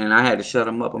 and I had to shut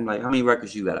him up. I'm like, how many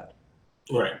records you got?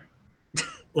 Right.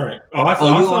 Right. Oh, I You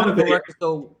saw the on the video. record,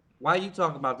 so why you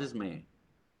talking about this man?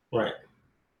 Right.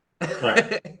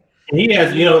 Right. And he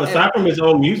has, aside from his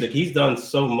own music, he's done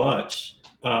so much,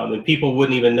 and people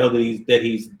wouldn't even know that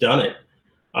he's done it.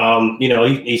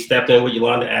 He stepped in with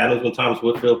Yolanda Adams when Thomas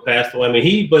Whitfield passed away. I mean,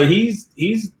 he's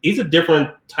a different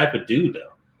type of dude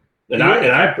though, and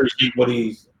I appreciate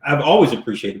I've always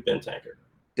appreciated Ben Tankard.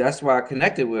 That's why I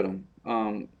connected with him.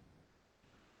 So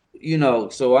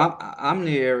I'm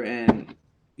there, and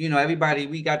everybody,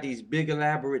 we got these big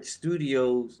elaborate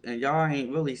studios, and y'all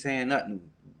ain't really saying nothing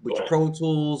with your Pro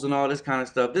Tools and all this kind of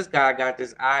stuff. This guy got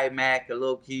this iMac, a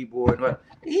little keyboard, but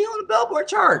he on the Billboard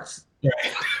charts. Right.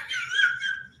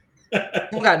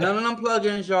 He got none of them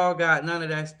plugins. Y'all got none of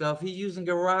that stuff. He using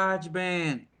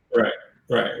GarageBand. Right.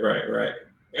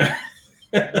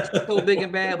 So big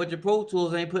and bad, but your Pro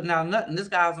Tools ain't putting out nothing. This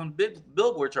guy's on big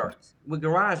Billboard charts with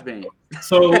GarageBand.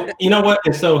 So you know what?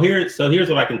 And so here's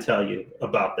what I can tell you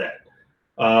about that.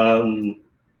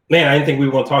 Man, I didn't think we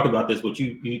were going to talk about this, but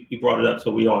you brought it up, so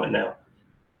we on it now.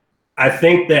 I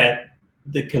think that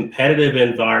the competitive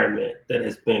environment that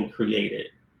has been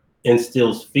created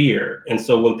instills fear. And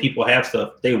so when people have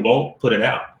stuff, they won't put it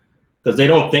out because they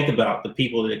don't think about the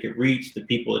people that it could reach, the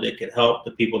people that it could help,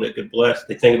 the people that it could bless.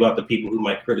 They think about the people who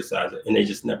might criticize it, and they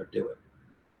just never do it.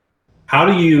 How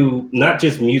do you, not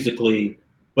just musically,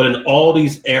 but in all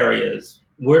these areas,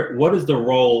 what is the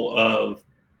role of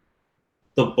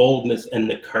the boldness and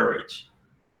the courage?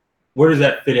 Where does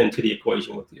that fit into the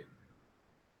equation with you?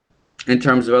 In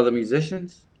terms of other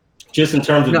musicians? Just in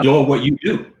terms of doing what you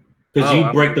do, because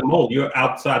you break the mold. You're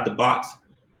outside the box.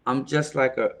 I'm just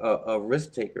like a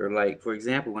risk taker. Like, for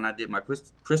example, when I did my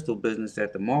crystal business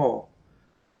at the mall,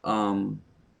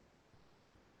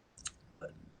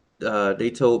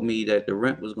 they told me that the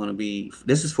rent was going to be,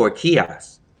 this is for a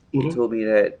kiosk. They told me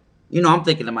that, I'm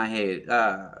thinking in my head,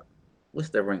 what's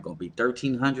the rent going to be?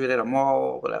 $1,300 at a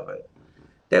mall, whatever.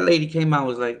 That lady came out and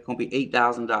was like, going to be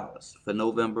 $8,000 for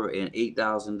November and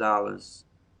 $8,000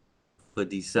 for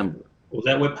December. Was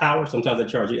that with power? Sometimes they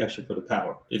charge you extra for the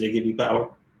power. Did they give you power?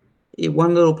 Yeah,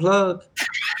 one little plug.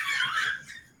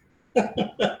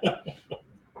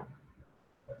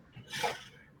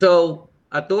 So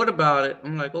I thought about it.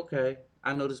 I'm like, okay,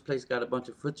 I know this place got a bunch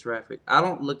of foot traffic. I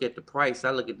don't look at the price.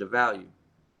 I look at the value.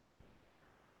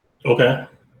 Okay.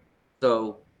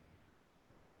 So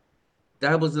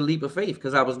that was a leap of faith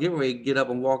because I was getting ready to get up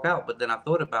and walk out. But then I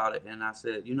thought about it and I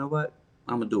said, you know what?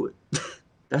 I'm going to do it.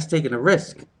 That's taking a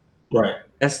risk. Right.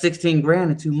 That's 16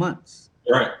 grand in 2 months.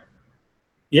 Right.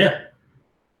 Yeah.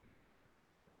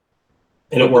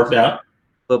 And it worked out.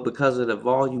 But because of the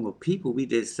volume of people, we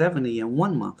did 70 in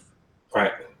 1 month.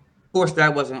 Right. Of course,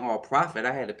 that wasn't all profit.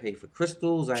 I had to pay for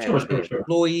crystals. I had to pay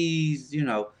employees,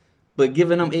 But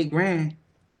giving them 8 grand,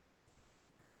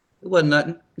 it wasn't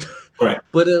nothing. Right.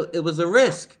 But it was a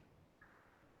risk.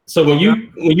 So when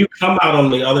you come out on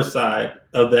the other side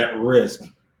of that risk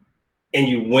and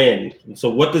you win, so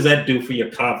what does that do for your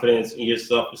confidence and your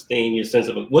self-esteem, your sense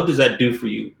of it? What does that do for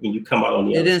you when you come out on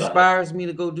the other side? It inspires me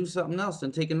to go do something else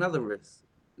and take another risk.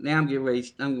 Now I'm getting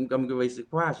ready. I'm getting ready to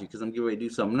surprise you because I'm getting ready to do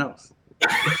something else.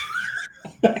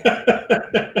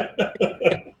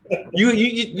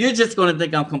 You're just gonna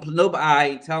think I'm complete. Nobody, I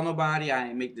ain't tell nobody. I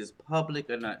ain't make this public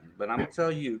or nothing. But I'm gonna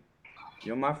tell you,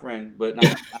 you're my friend. But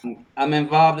I'm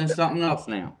involved in something else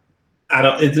now.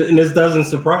 And this doesn't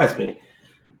surprise me.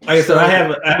 Like I said, I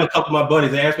have a couple of my buddies.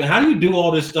 They ask me, "How do you do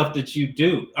all this stuff that you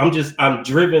do?" I'm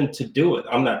driven to do it.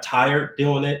 I'm not tired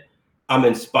doing it. I'm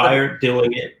inspired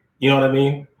doing it. You know what I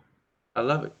mean? I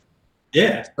love it.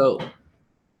 Yeah. So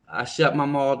I shut my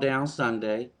mall down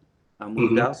Sunday. I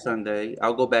moved out Sunday.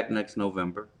 I'll go back next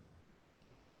November.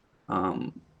 I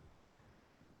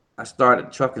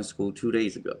started trucking school 2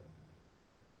 days ago.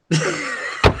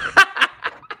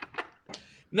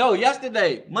 No,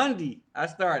 yesterday, Monday, I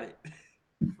started.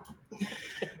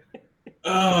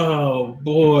 Oh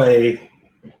boy.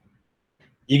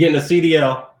 You getting a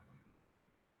CDL?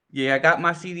 Yeah, I got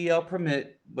my CDL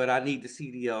permit, but I need the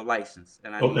CDL license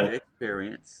and I need the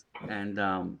experience. And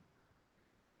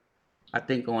I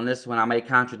think on this one I may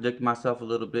contradict myself a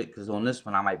little bit because on this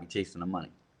one I might be chasing the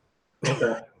money.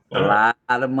 Okay. A lot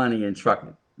of money in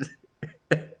trucking.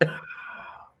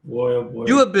 Boy, oh boy.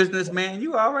 You a businessman,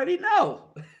 you already know.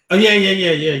 Oh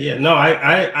yeah. No,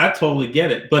 I totally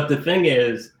get it. But the thing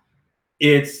is,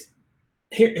 it's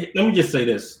here. Let me just say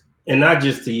this, and not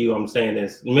just to you. I'm saying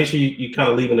this. Make sure you kind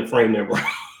of leave in the frame there, bro.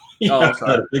 I'm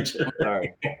sorry. I'm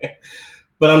sorry.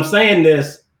 But I'm saying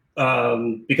this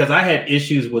because I had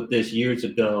issues with this years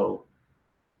ago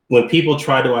when people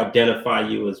try to identify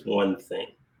you as one thing,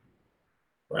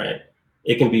 right?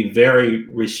 It can be very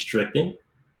restricting.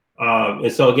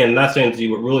 And so again, not saying to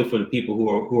you, but really for the people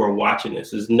who are watching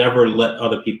this, is never let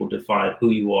other people define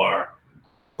who you are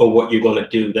or what you're going to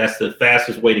do. That's the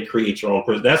fastest way to create your own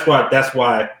person. That's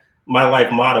why my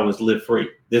life motto is live free.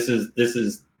 This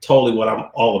is totally what I'm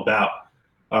all about.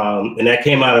 And that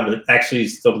came out of actually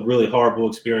some really horrible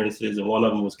experiences, and one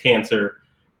of them was cancer.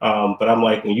 But I'm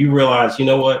like, when you realize, you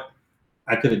know what,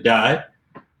 I could have died.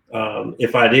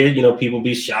 If I did, people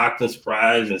be shocked and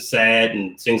surprised and sad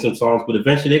and sing some songs, but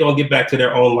eventually they're going to get back to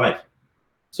their own life.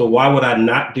 So why would I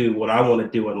not do what I want to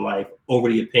do in life over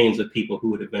the opinions of people who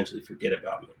would eventually forget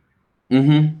about me?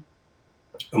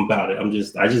 I'm about it.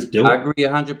 I just do it. I agree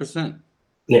 100%.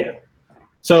 Yeah.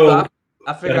 So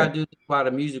I figure I do this while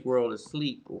the music world is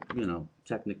asleep.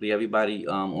 Technically everybody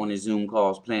on the Zoom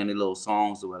calls playing their little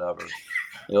songs or whatever.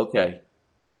 Okay.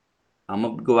 I'm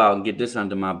gonna go out and get this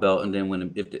under my belt, and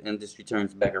then if the industry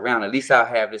turns back around, at least I'll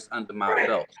have this under my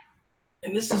belt.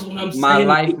 And this is what I'm saying. My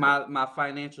life, my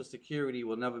financial security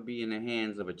will never be in the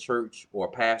hands of a church or a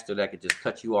pastor that could just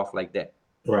cut you off like that.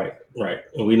 Right. And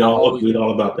I always we know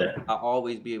all about that. I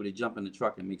always be able to jump in the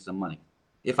truck and make some money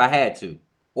if I had to,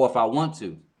 or if I want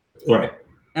to. Right.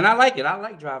 And I like it. I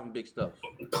like driving big stuff.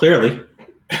 Clearly.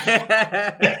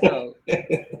 So,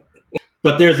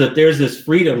 But there's this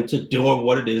freedom to doing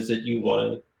what it is that you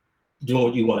want to doing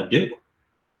what you want to do,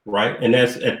 right? And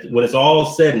when it's all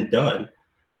said and done,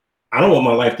 I don't want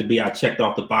my life to be I checked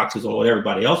off the boxes on what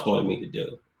everybody else wanted me to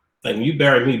do. Like when you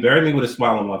bury me with a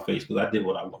smile on my face because I did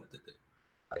what I wanted to do.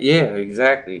 yeah,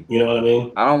 exactly. You know what I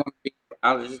mean?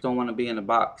 I just don't want to be in a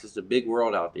box. It's a big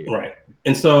world out there. Right.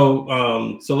 And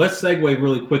so so let's segue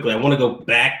really quickly. I want to go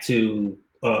back to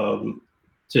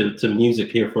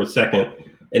music here for a second,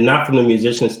 and not from the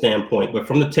musician standpoint, but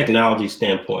from the technology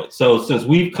standpoint. So since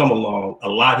we've come along, a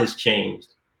lot has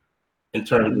changed in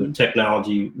terms of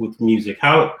technology with music.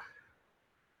 How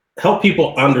help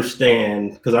people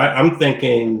understand, because I'm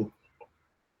thinking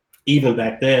even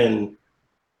back then,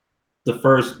 the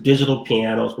first digital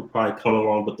pianos were probably coming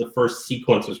along, but the first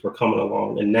sequencers were coming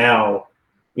along. And now,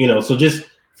 so just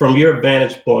from your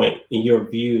vantage point, in your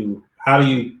view, how do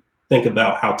you think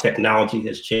about how technology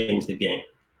has changed the game?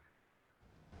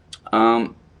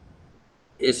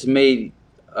 It's made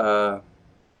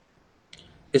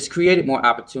it's created more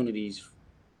opportunities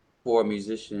for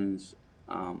musicians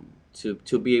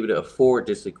to be able to afford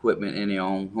this equipment in their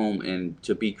own home and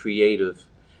to be creative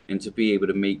and to be able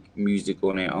to make music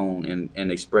on their own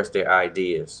and express their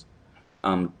ideas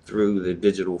through the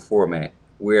digital format.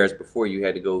 Whereas before you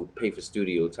had to go pay for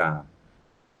studio time.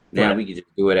 Now Right. we can just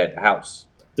do it at the house.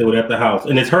 Do it at the house.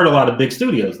 And it's hurt a lot of big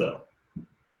studios though.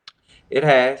 It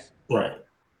has. Right.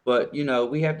 But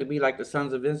we have to be like the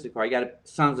sons of Issachar. You got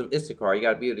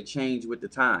to be able to change with the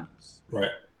times.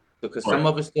 Right. Because some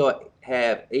of us still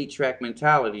have 8-track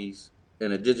mentalities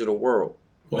in a digital world.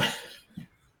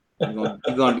 You're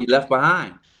gonna be left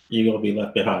behind. You're gonna be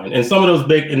left behind. And some of those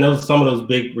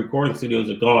big recording studios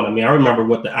are gone. I mean, I remember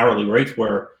what the hourly rates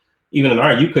were. Even in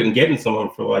our, you couldn't get in someone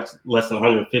for like less than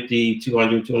 $150,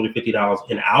 $200, $250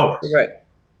 an hour.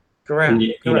 Correct. And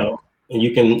and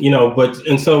you can,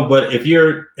 but if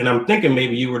you're, and I'm thinking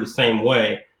maybe you were the same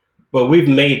way, but we've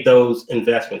made those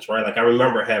investments, right? Like I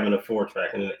remember having a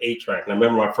 4-track and an 8-track, and I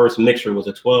remember my first mixer was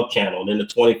a 12-channel, and then the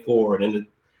 24, and then the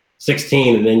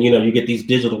 16, and then you get these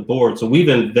digital boards. So we've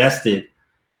invested,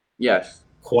 yes,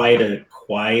 quite a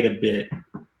bit.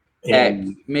 At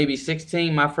maybe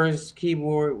 16, my first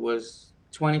keyboard was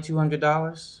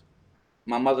 $2,200.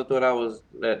 My mother thought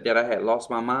that I had lost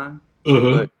my mind,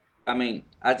 but I mean,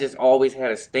 I just always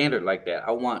had a standard like that.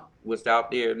 I want what's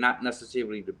out there, not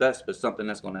necessarily the best, but something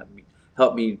that's going to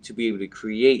help me to be able to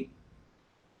create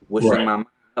what's in my mind,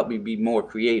 help me be more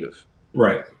creative.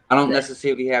 Right. I don't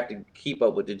necessarily have to keep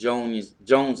up with the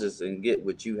Joneses and get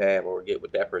what you have or get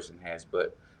what that person has,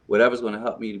 but whatever's going to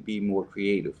help me to be more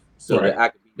creative so that I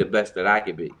can be the best that I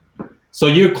can be. So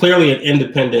you're clearly an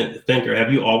independent thinker.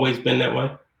 Have you always been that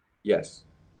way? Yes.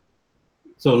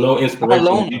 So no inspiration.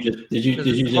 I'm alone.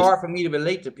 It's hard for me to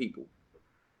relate to people.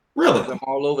 Really? I'm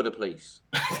all over the place.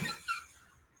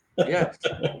 Yes.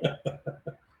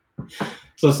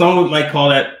 So someone might call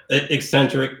that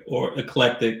eccentric or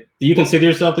eclectic. Do you consider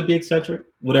yourself to be eccentric?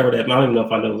 Whatever that. I don't even know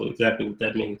if I know exactly what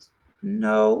that means.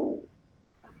 No,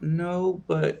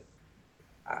 but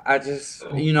I just,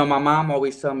 my mom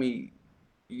always tell me,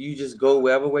 you just go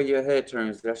wherever way your head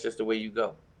turns. That's just the way you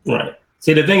go. Right.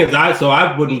 See, the thing is,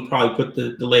 I wouldn't probably put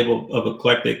the label of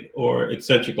eclectic or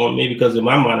eccentric on me because in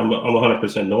my mind, I'm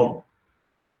 100% normal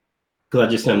because I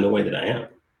just am the way that I am.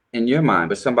 In your mind,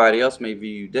 but somebody else may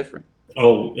view you different.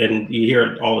 Oh, and you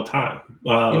hear it all the time.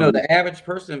 The average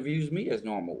person views me as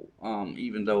normal,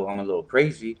 even though I'm a little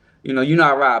crazy.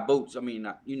 I ride boats. I mean,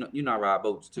 I ride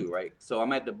boats too, right? So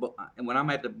I'm at the boat, and when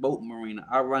I'm at the boat marina,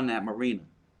 I run that marina,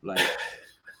 like,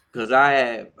 because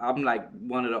I'm like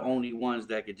one of the only ones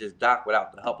that could just dock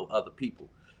without the help of other people.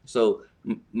 So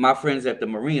my friends at the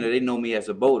marina, they know me as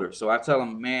a boater. So I tell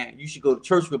them, man, you should go to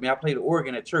church with me. I play the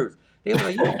organ at church. They were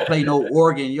like, you don't play no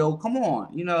organ, yo. Come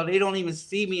on. They don't even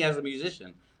see me as a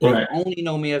musician. They only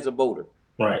know me as a boater.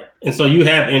 Right. And so you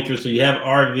have interests. So you have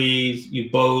RVs, you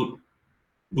boat,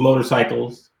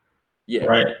 motorcycles. Yeah.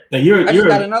 Right. Now I just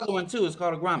got another one too. It's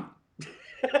called a Grommet.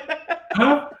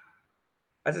 Huh?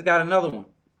 I just got another one.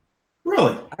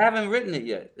 Really? I haven't written it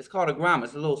yet. It's called a Grommet.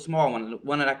 It's a little small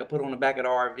one that I could put on the back of the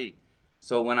RV.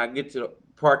 So when I get to the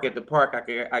park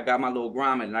I got my little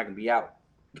Grommet and I can be out.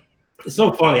 It's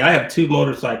so funny. I have 2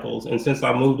 motorcycles, and since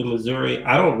I moved to Missouri,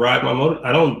 I don't ride my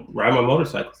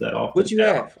motorcycles that often. What you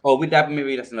have? Oh,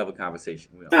 maybe that's another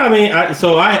conversation. I mean, I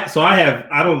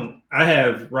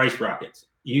have rice rockets.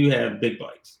 You have big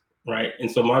bikes, right?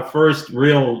 And so my first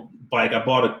real bike. I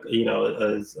bought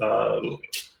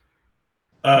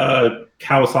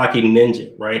Kawasaki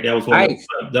Ninja, right? That was Nice.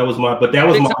 that was my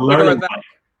learning bike.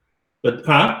 But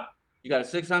You got a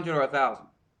 600 or 1,000?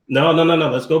 No.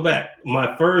 Let's go back.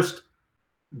 My first,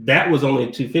 that was only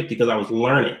a 250 because I was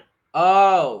learning.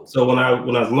 Oh. So when I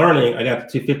was learning, I got the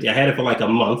 250. I had it for like a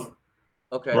month.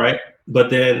 Okay. Right. But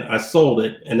then I sold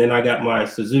it, and then I got my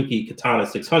Suzuki Katana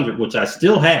 600, which I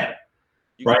still have.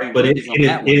 Right. But it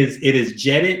is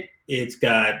jetted. It's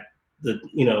got the,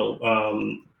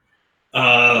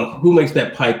 who makes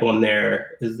that pipe on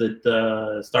there? Is it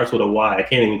starts with a Y? I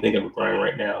can't even think of a brand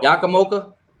right now.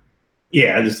 Yakamoka?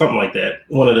 Yeah, just something like that.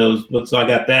 One of those. But so I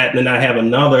got that, and then I have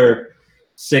another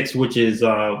 6, which is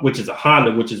a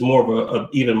Honda, which is more of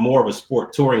even more of a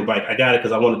sport touring bike. I got it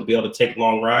because I wanted to be able to take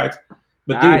long rides.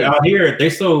 But dude, out here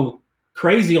they're so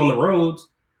crazy on the roads.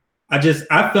 I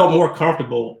felt more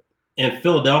comfortable in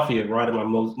Philadelphia riding my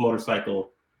motorcycle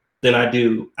than I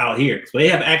do out here. So they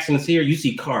have accidents here. You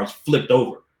see cars flipped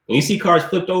over. When you see cars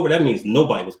flipped over, that means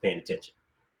nobody was paying attention.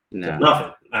 No.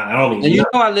 Nothing. I don't even. And you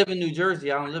know, I live in New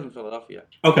Jersey. I don't live in Philadelphia.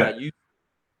 Okay.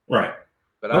 Right.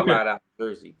 But I ride out in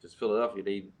Jersey because Philadelphia,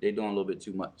 they doing a little bit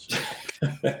too much.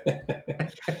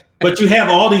 But you have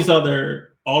all these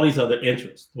other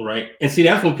interests, right? And see,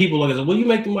 that's when people look at it. Well, you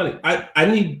make the money. I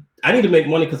need to make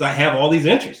money because I have all these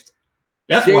interests.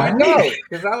 That's why I need it.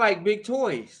 Because I like big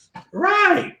toys.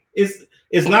 Right.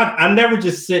 It's not. I never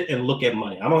just sit and look at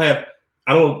money. I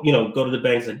don't go to the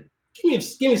bank and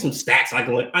say, give me some stacks.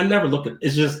 I never look at.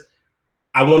 It's just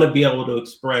I want to be able to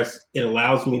express. It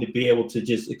allows me to be able to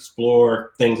just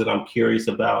explore things that I'm curious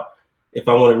about. If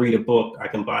I want to read a book, I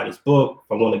can buy this book.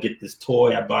 If I want to get this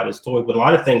toy, I buy this toy. But a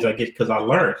lot of things I get because I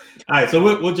learn. All right, so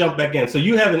we'll jump back in. So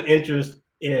you have an interest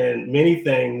in many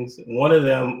things. One of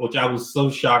them, which I was so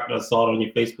shocked I saw it on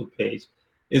your Facebook page,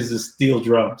 is the steel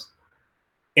drums.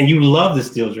 And you love the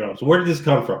steel drums. Where did this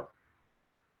come from?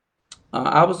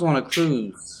 I was on a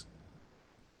cruise,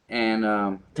 and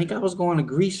I think I was going to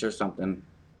Greece or something.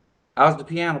 I was the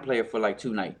piano player for like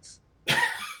 2 nights.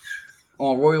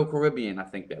 On Royal Caribbean, I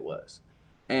think that was.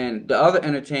 And the other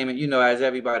entertainment, as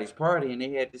everybody's partying,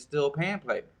 they had the steel pan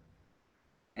player.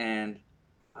 And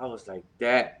I was like,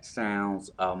 that sounds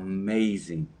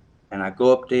amazing. And I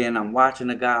go up there and I'm watching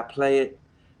the guy play it.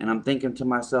 And I'm thinking to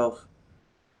myself,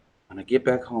 when I get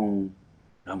back home,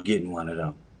 I'm getting one of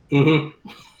them. Mm-hmm.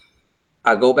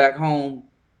 I go back home.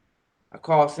 I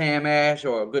call Sam Ash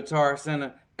or Guitar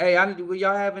Center. Hey, will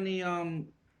y'all have any,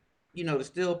 the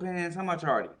steel pans? How much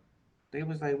are they? They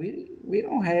was like, we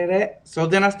don't have that. So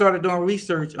then I started doing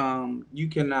research. You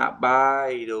cannot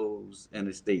buy those in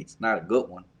the States. Not a good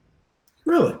one.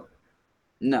 Really?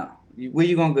 No. Where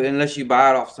you gonna go unless you buy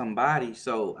it off somebody?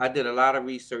 So I did a lot of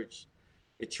research.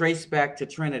 It traced back to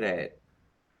Trinidad.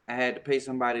 I had to pay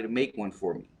somebody to make one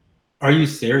for me. Are you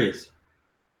serious?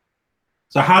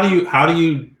 So how do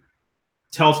you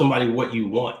tell somebody what you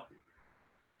want?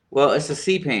 Well, it's a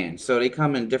C-pan, so they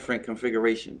come in different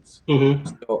configurations. Mm-hmm.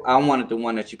 So I wanted the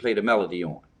one that you play the melody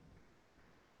on.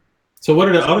 So what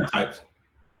are the other types?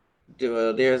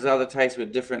 There's other types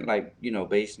with different,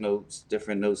 bass notes,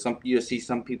 different notes. You'll see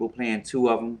some people playing 2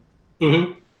 of them.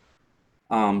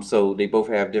 Mm-hmm. So they both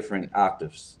have different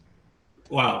octaves.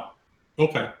 Wow.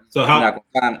 Okay. So you're not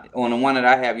gonna find, on the one that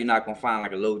I have, you're not gonna find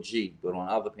like a low G, but on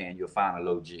the other pan you'll find a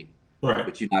low G. Right.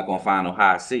 But you're not gonna find no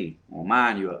high C. On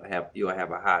mine, you'll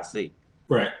have a high C.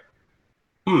 Right.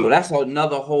 So that's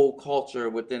another whole culture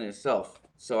within itself.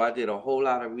 So I did a whole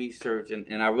lot of research,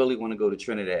 and I really want to go to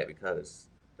Trinidad because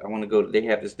I want to go. They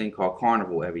have this thing called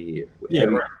Carnival every year.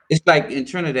 Right. It's like in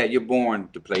Trinidad, you're born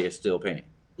to play a steel pan.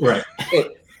 Right.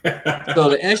 So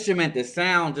the instrument, the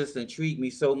sound just intrigued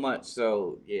me so much.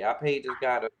 So yeah, I paid this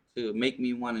guy to make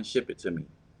me one and ship it to me.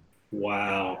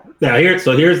 Wow. Now here's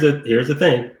the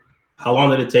thing. How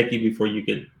long did it take you before you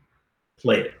could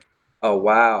play it? Oh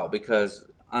wow, because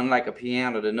unlike a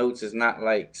piano, the notes is not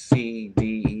like C,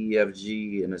 D, E, F,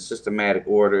 G in a systematic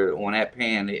order. On that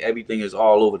pan, everything is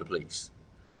all over the place.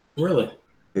 Really?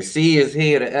 The C is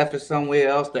here, the F is somewhere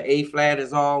else, the A flat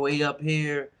is all the way up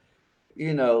here.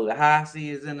 The high C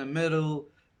is in the middle,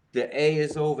 the A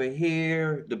is over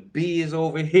here, the B is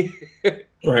over here.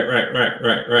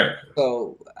 Right.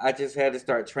 So I just had to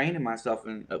start training myself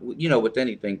and with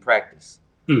anything, practice.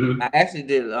 Mm-hmm. I actually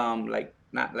did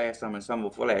not last summer, summer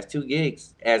before last, 2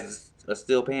 gigs as a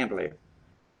steel pan player.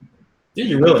 Did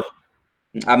you really?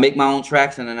 I make my own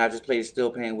tracks and then I just played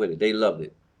steel pan with it. They loved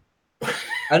it.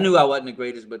 I knew I wasn't the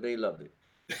greatest, but they loved it.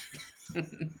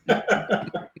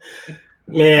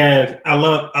 Man, I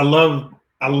love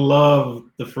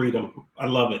the freedom. I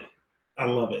love it.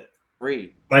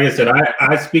 free. Like I said,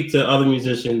 I speak to other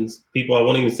musicians, people, I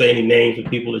won't even say any names,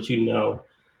 but people that you know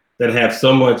that have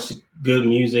so much good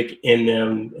music in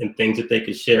them and things that they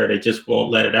could share. They just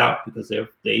won't let it out because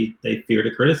they fear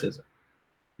the criticism.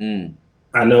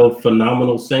 I know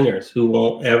phenomenal singers who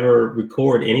won't ever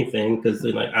record anything because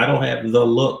they're like, I don't have the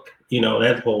look,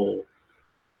 that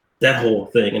whole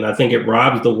thing. And I think it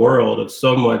robs the world of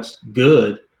so much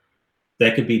good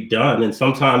that could be done. And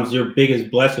sometimes your biggest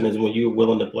blessing is when you're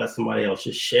willing to bless somebody else.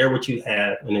 Just share what you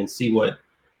have and then see what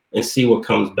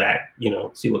comes back,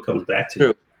 see what comes back to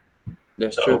you.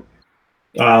 That's true.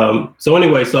 So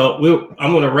anyway,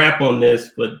 I'm going to wrap on this,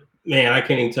 but man, I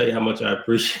can't even tell you how much I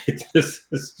appreciate this.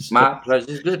 My pleasure.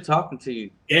 It's good talking to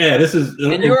you. Yeah,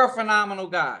 and you're a phenomenal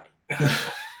guy.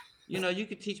 You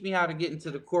could teach me how to get into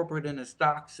the corporate and the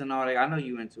stocks and all that. I know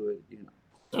you into it.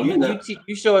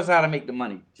 You show us how to make the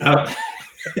money.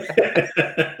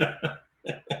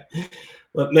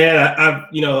 But man, I've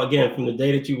again, from the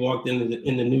day that you walked in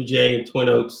the New Jay in Twin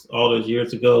Oaks all those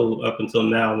years ago up until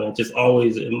now, man, just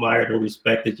always admired and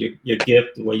respected your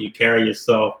gift, the way you carry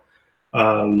yourself,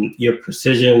 your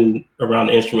precision around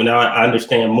the instrument. Now I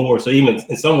understand more. So even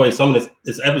in some ways, some of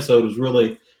this episode is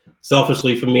really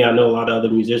selfishly for me. I know a lot of other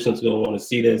musicians are going to want to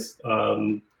see this.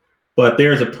 But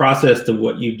there's a process to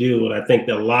what you do. And I think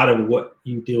that a lot of what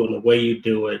you do and the way you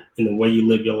do it and the way you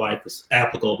live your life is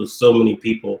applicable to so many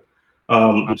people.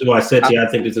 Which is why I said to you, I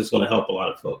think this is going to help a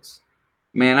lot of folks.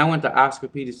 Man, I went to Oscar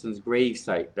Peterson's grave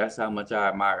site. That's how much I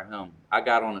admire him. I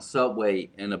got on a subway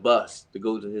and a bus to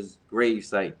go to his grave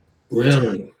site.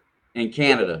 Really? In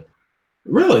Canada.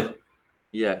 Really?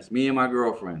 Yes, me and my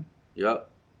girlfriend. Yep.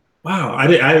 Wow,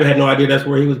 I had no idea that's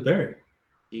where he was buried.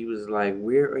 He was like,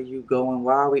 "Where are you going?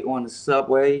 Why are we on the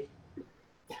subway?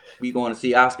 We going to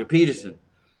see Oscar Peterson."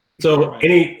 So,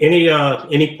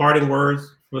 any parting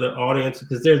words for the audience?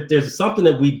 Because there's something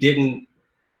that we didn't.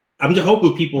 I'm just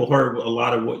hoping people heard a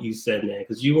lot of what you said, man.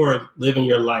 Because you are living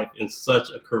your life in such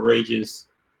a courageous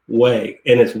way,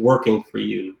 and it's working for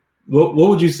you. What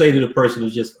would you say to the person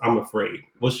who's just, I'm afraid?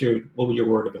 What would your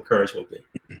word of encouragement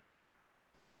be?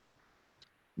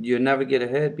 You'll never get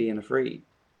ahead being afraid.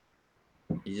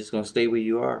 You're just gonna stay where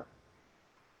you are.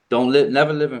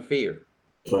 Never live in fear.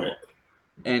 Right.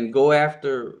 And go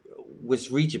after what's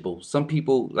reachable. Some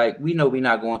people, like, we know we're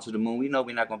not going to the moon. We know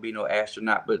we're not gonna be no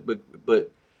astronaut,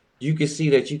 but you can see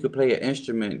that you could play an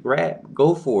instrument.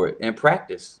 Go for it and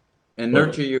practice and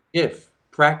nurture your gift.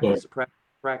 Practice.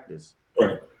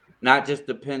 Right. Not just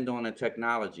depend on the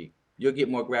technology. You'll get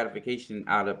more gratification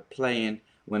out of playing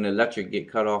when the electric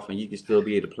get cut off and you can still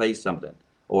be able to play something.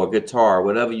 Or a guitar,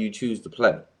 whatever you choose to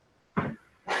play.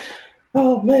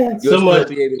 Oh man, you'll still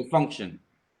be able to function.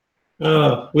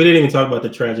 We didn't even talk about the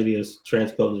tragedy of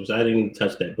transposers. I didn't even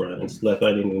touch that, Brian. It's left.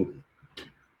 I didn't even.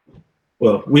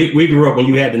 Well, we grew up when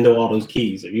you had to know all those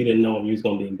keys. If you didn't know them, you was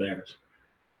gonna be embarrassed.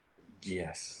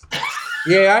 Yes.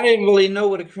 Yeah, I didn't really know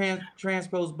what a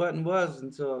transpose button was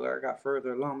until I got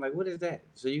further along. I'm like, what is that?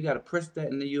 So you got to press that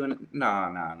and then you no. You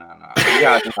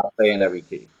gotta know how to play in every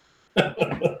key.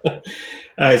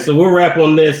 All right, so we'll wrap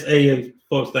on this. Hey,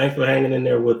 folks, thanks for hanging in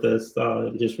there with us.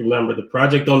 Just remember, the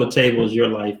project on the table is your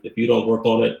life. If you don't work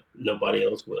on it, nobody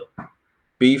else will.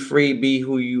 Be free, be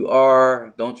who you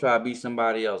are. Don't try to be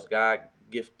somebody else. God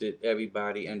gifted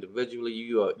everybody individually.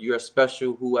 You're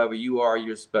special. Whoever you are,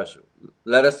 you're special.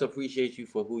 Let us appreciate you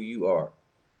for who you are.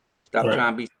 Stop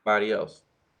trying to be somebody else.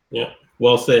 Yeah,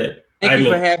 well said. Thank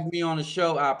you for having me on the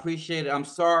show. I appreciate it. I'm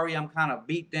sorry I'm kind of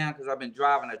beat down because I've been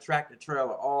driving a tractor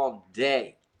trailer all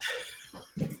day.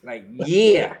 Like,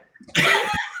 yeah.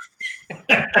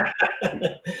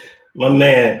 My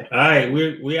man. All right,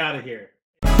 we out of here.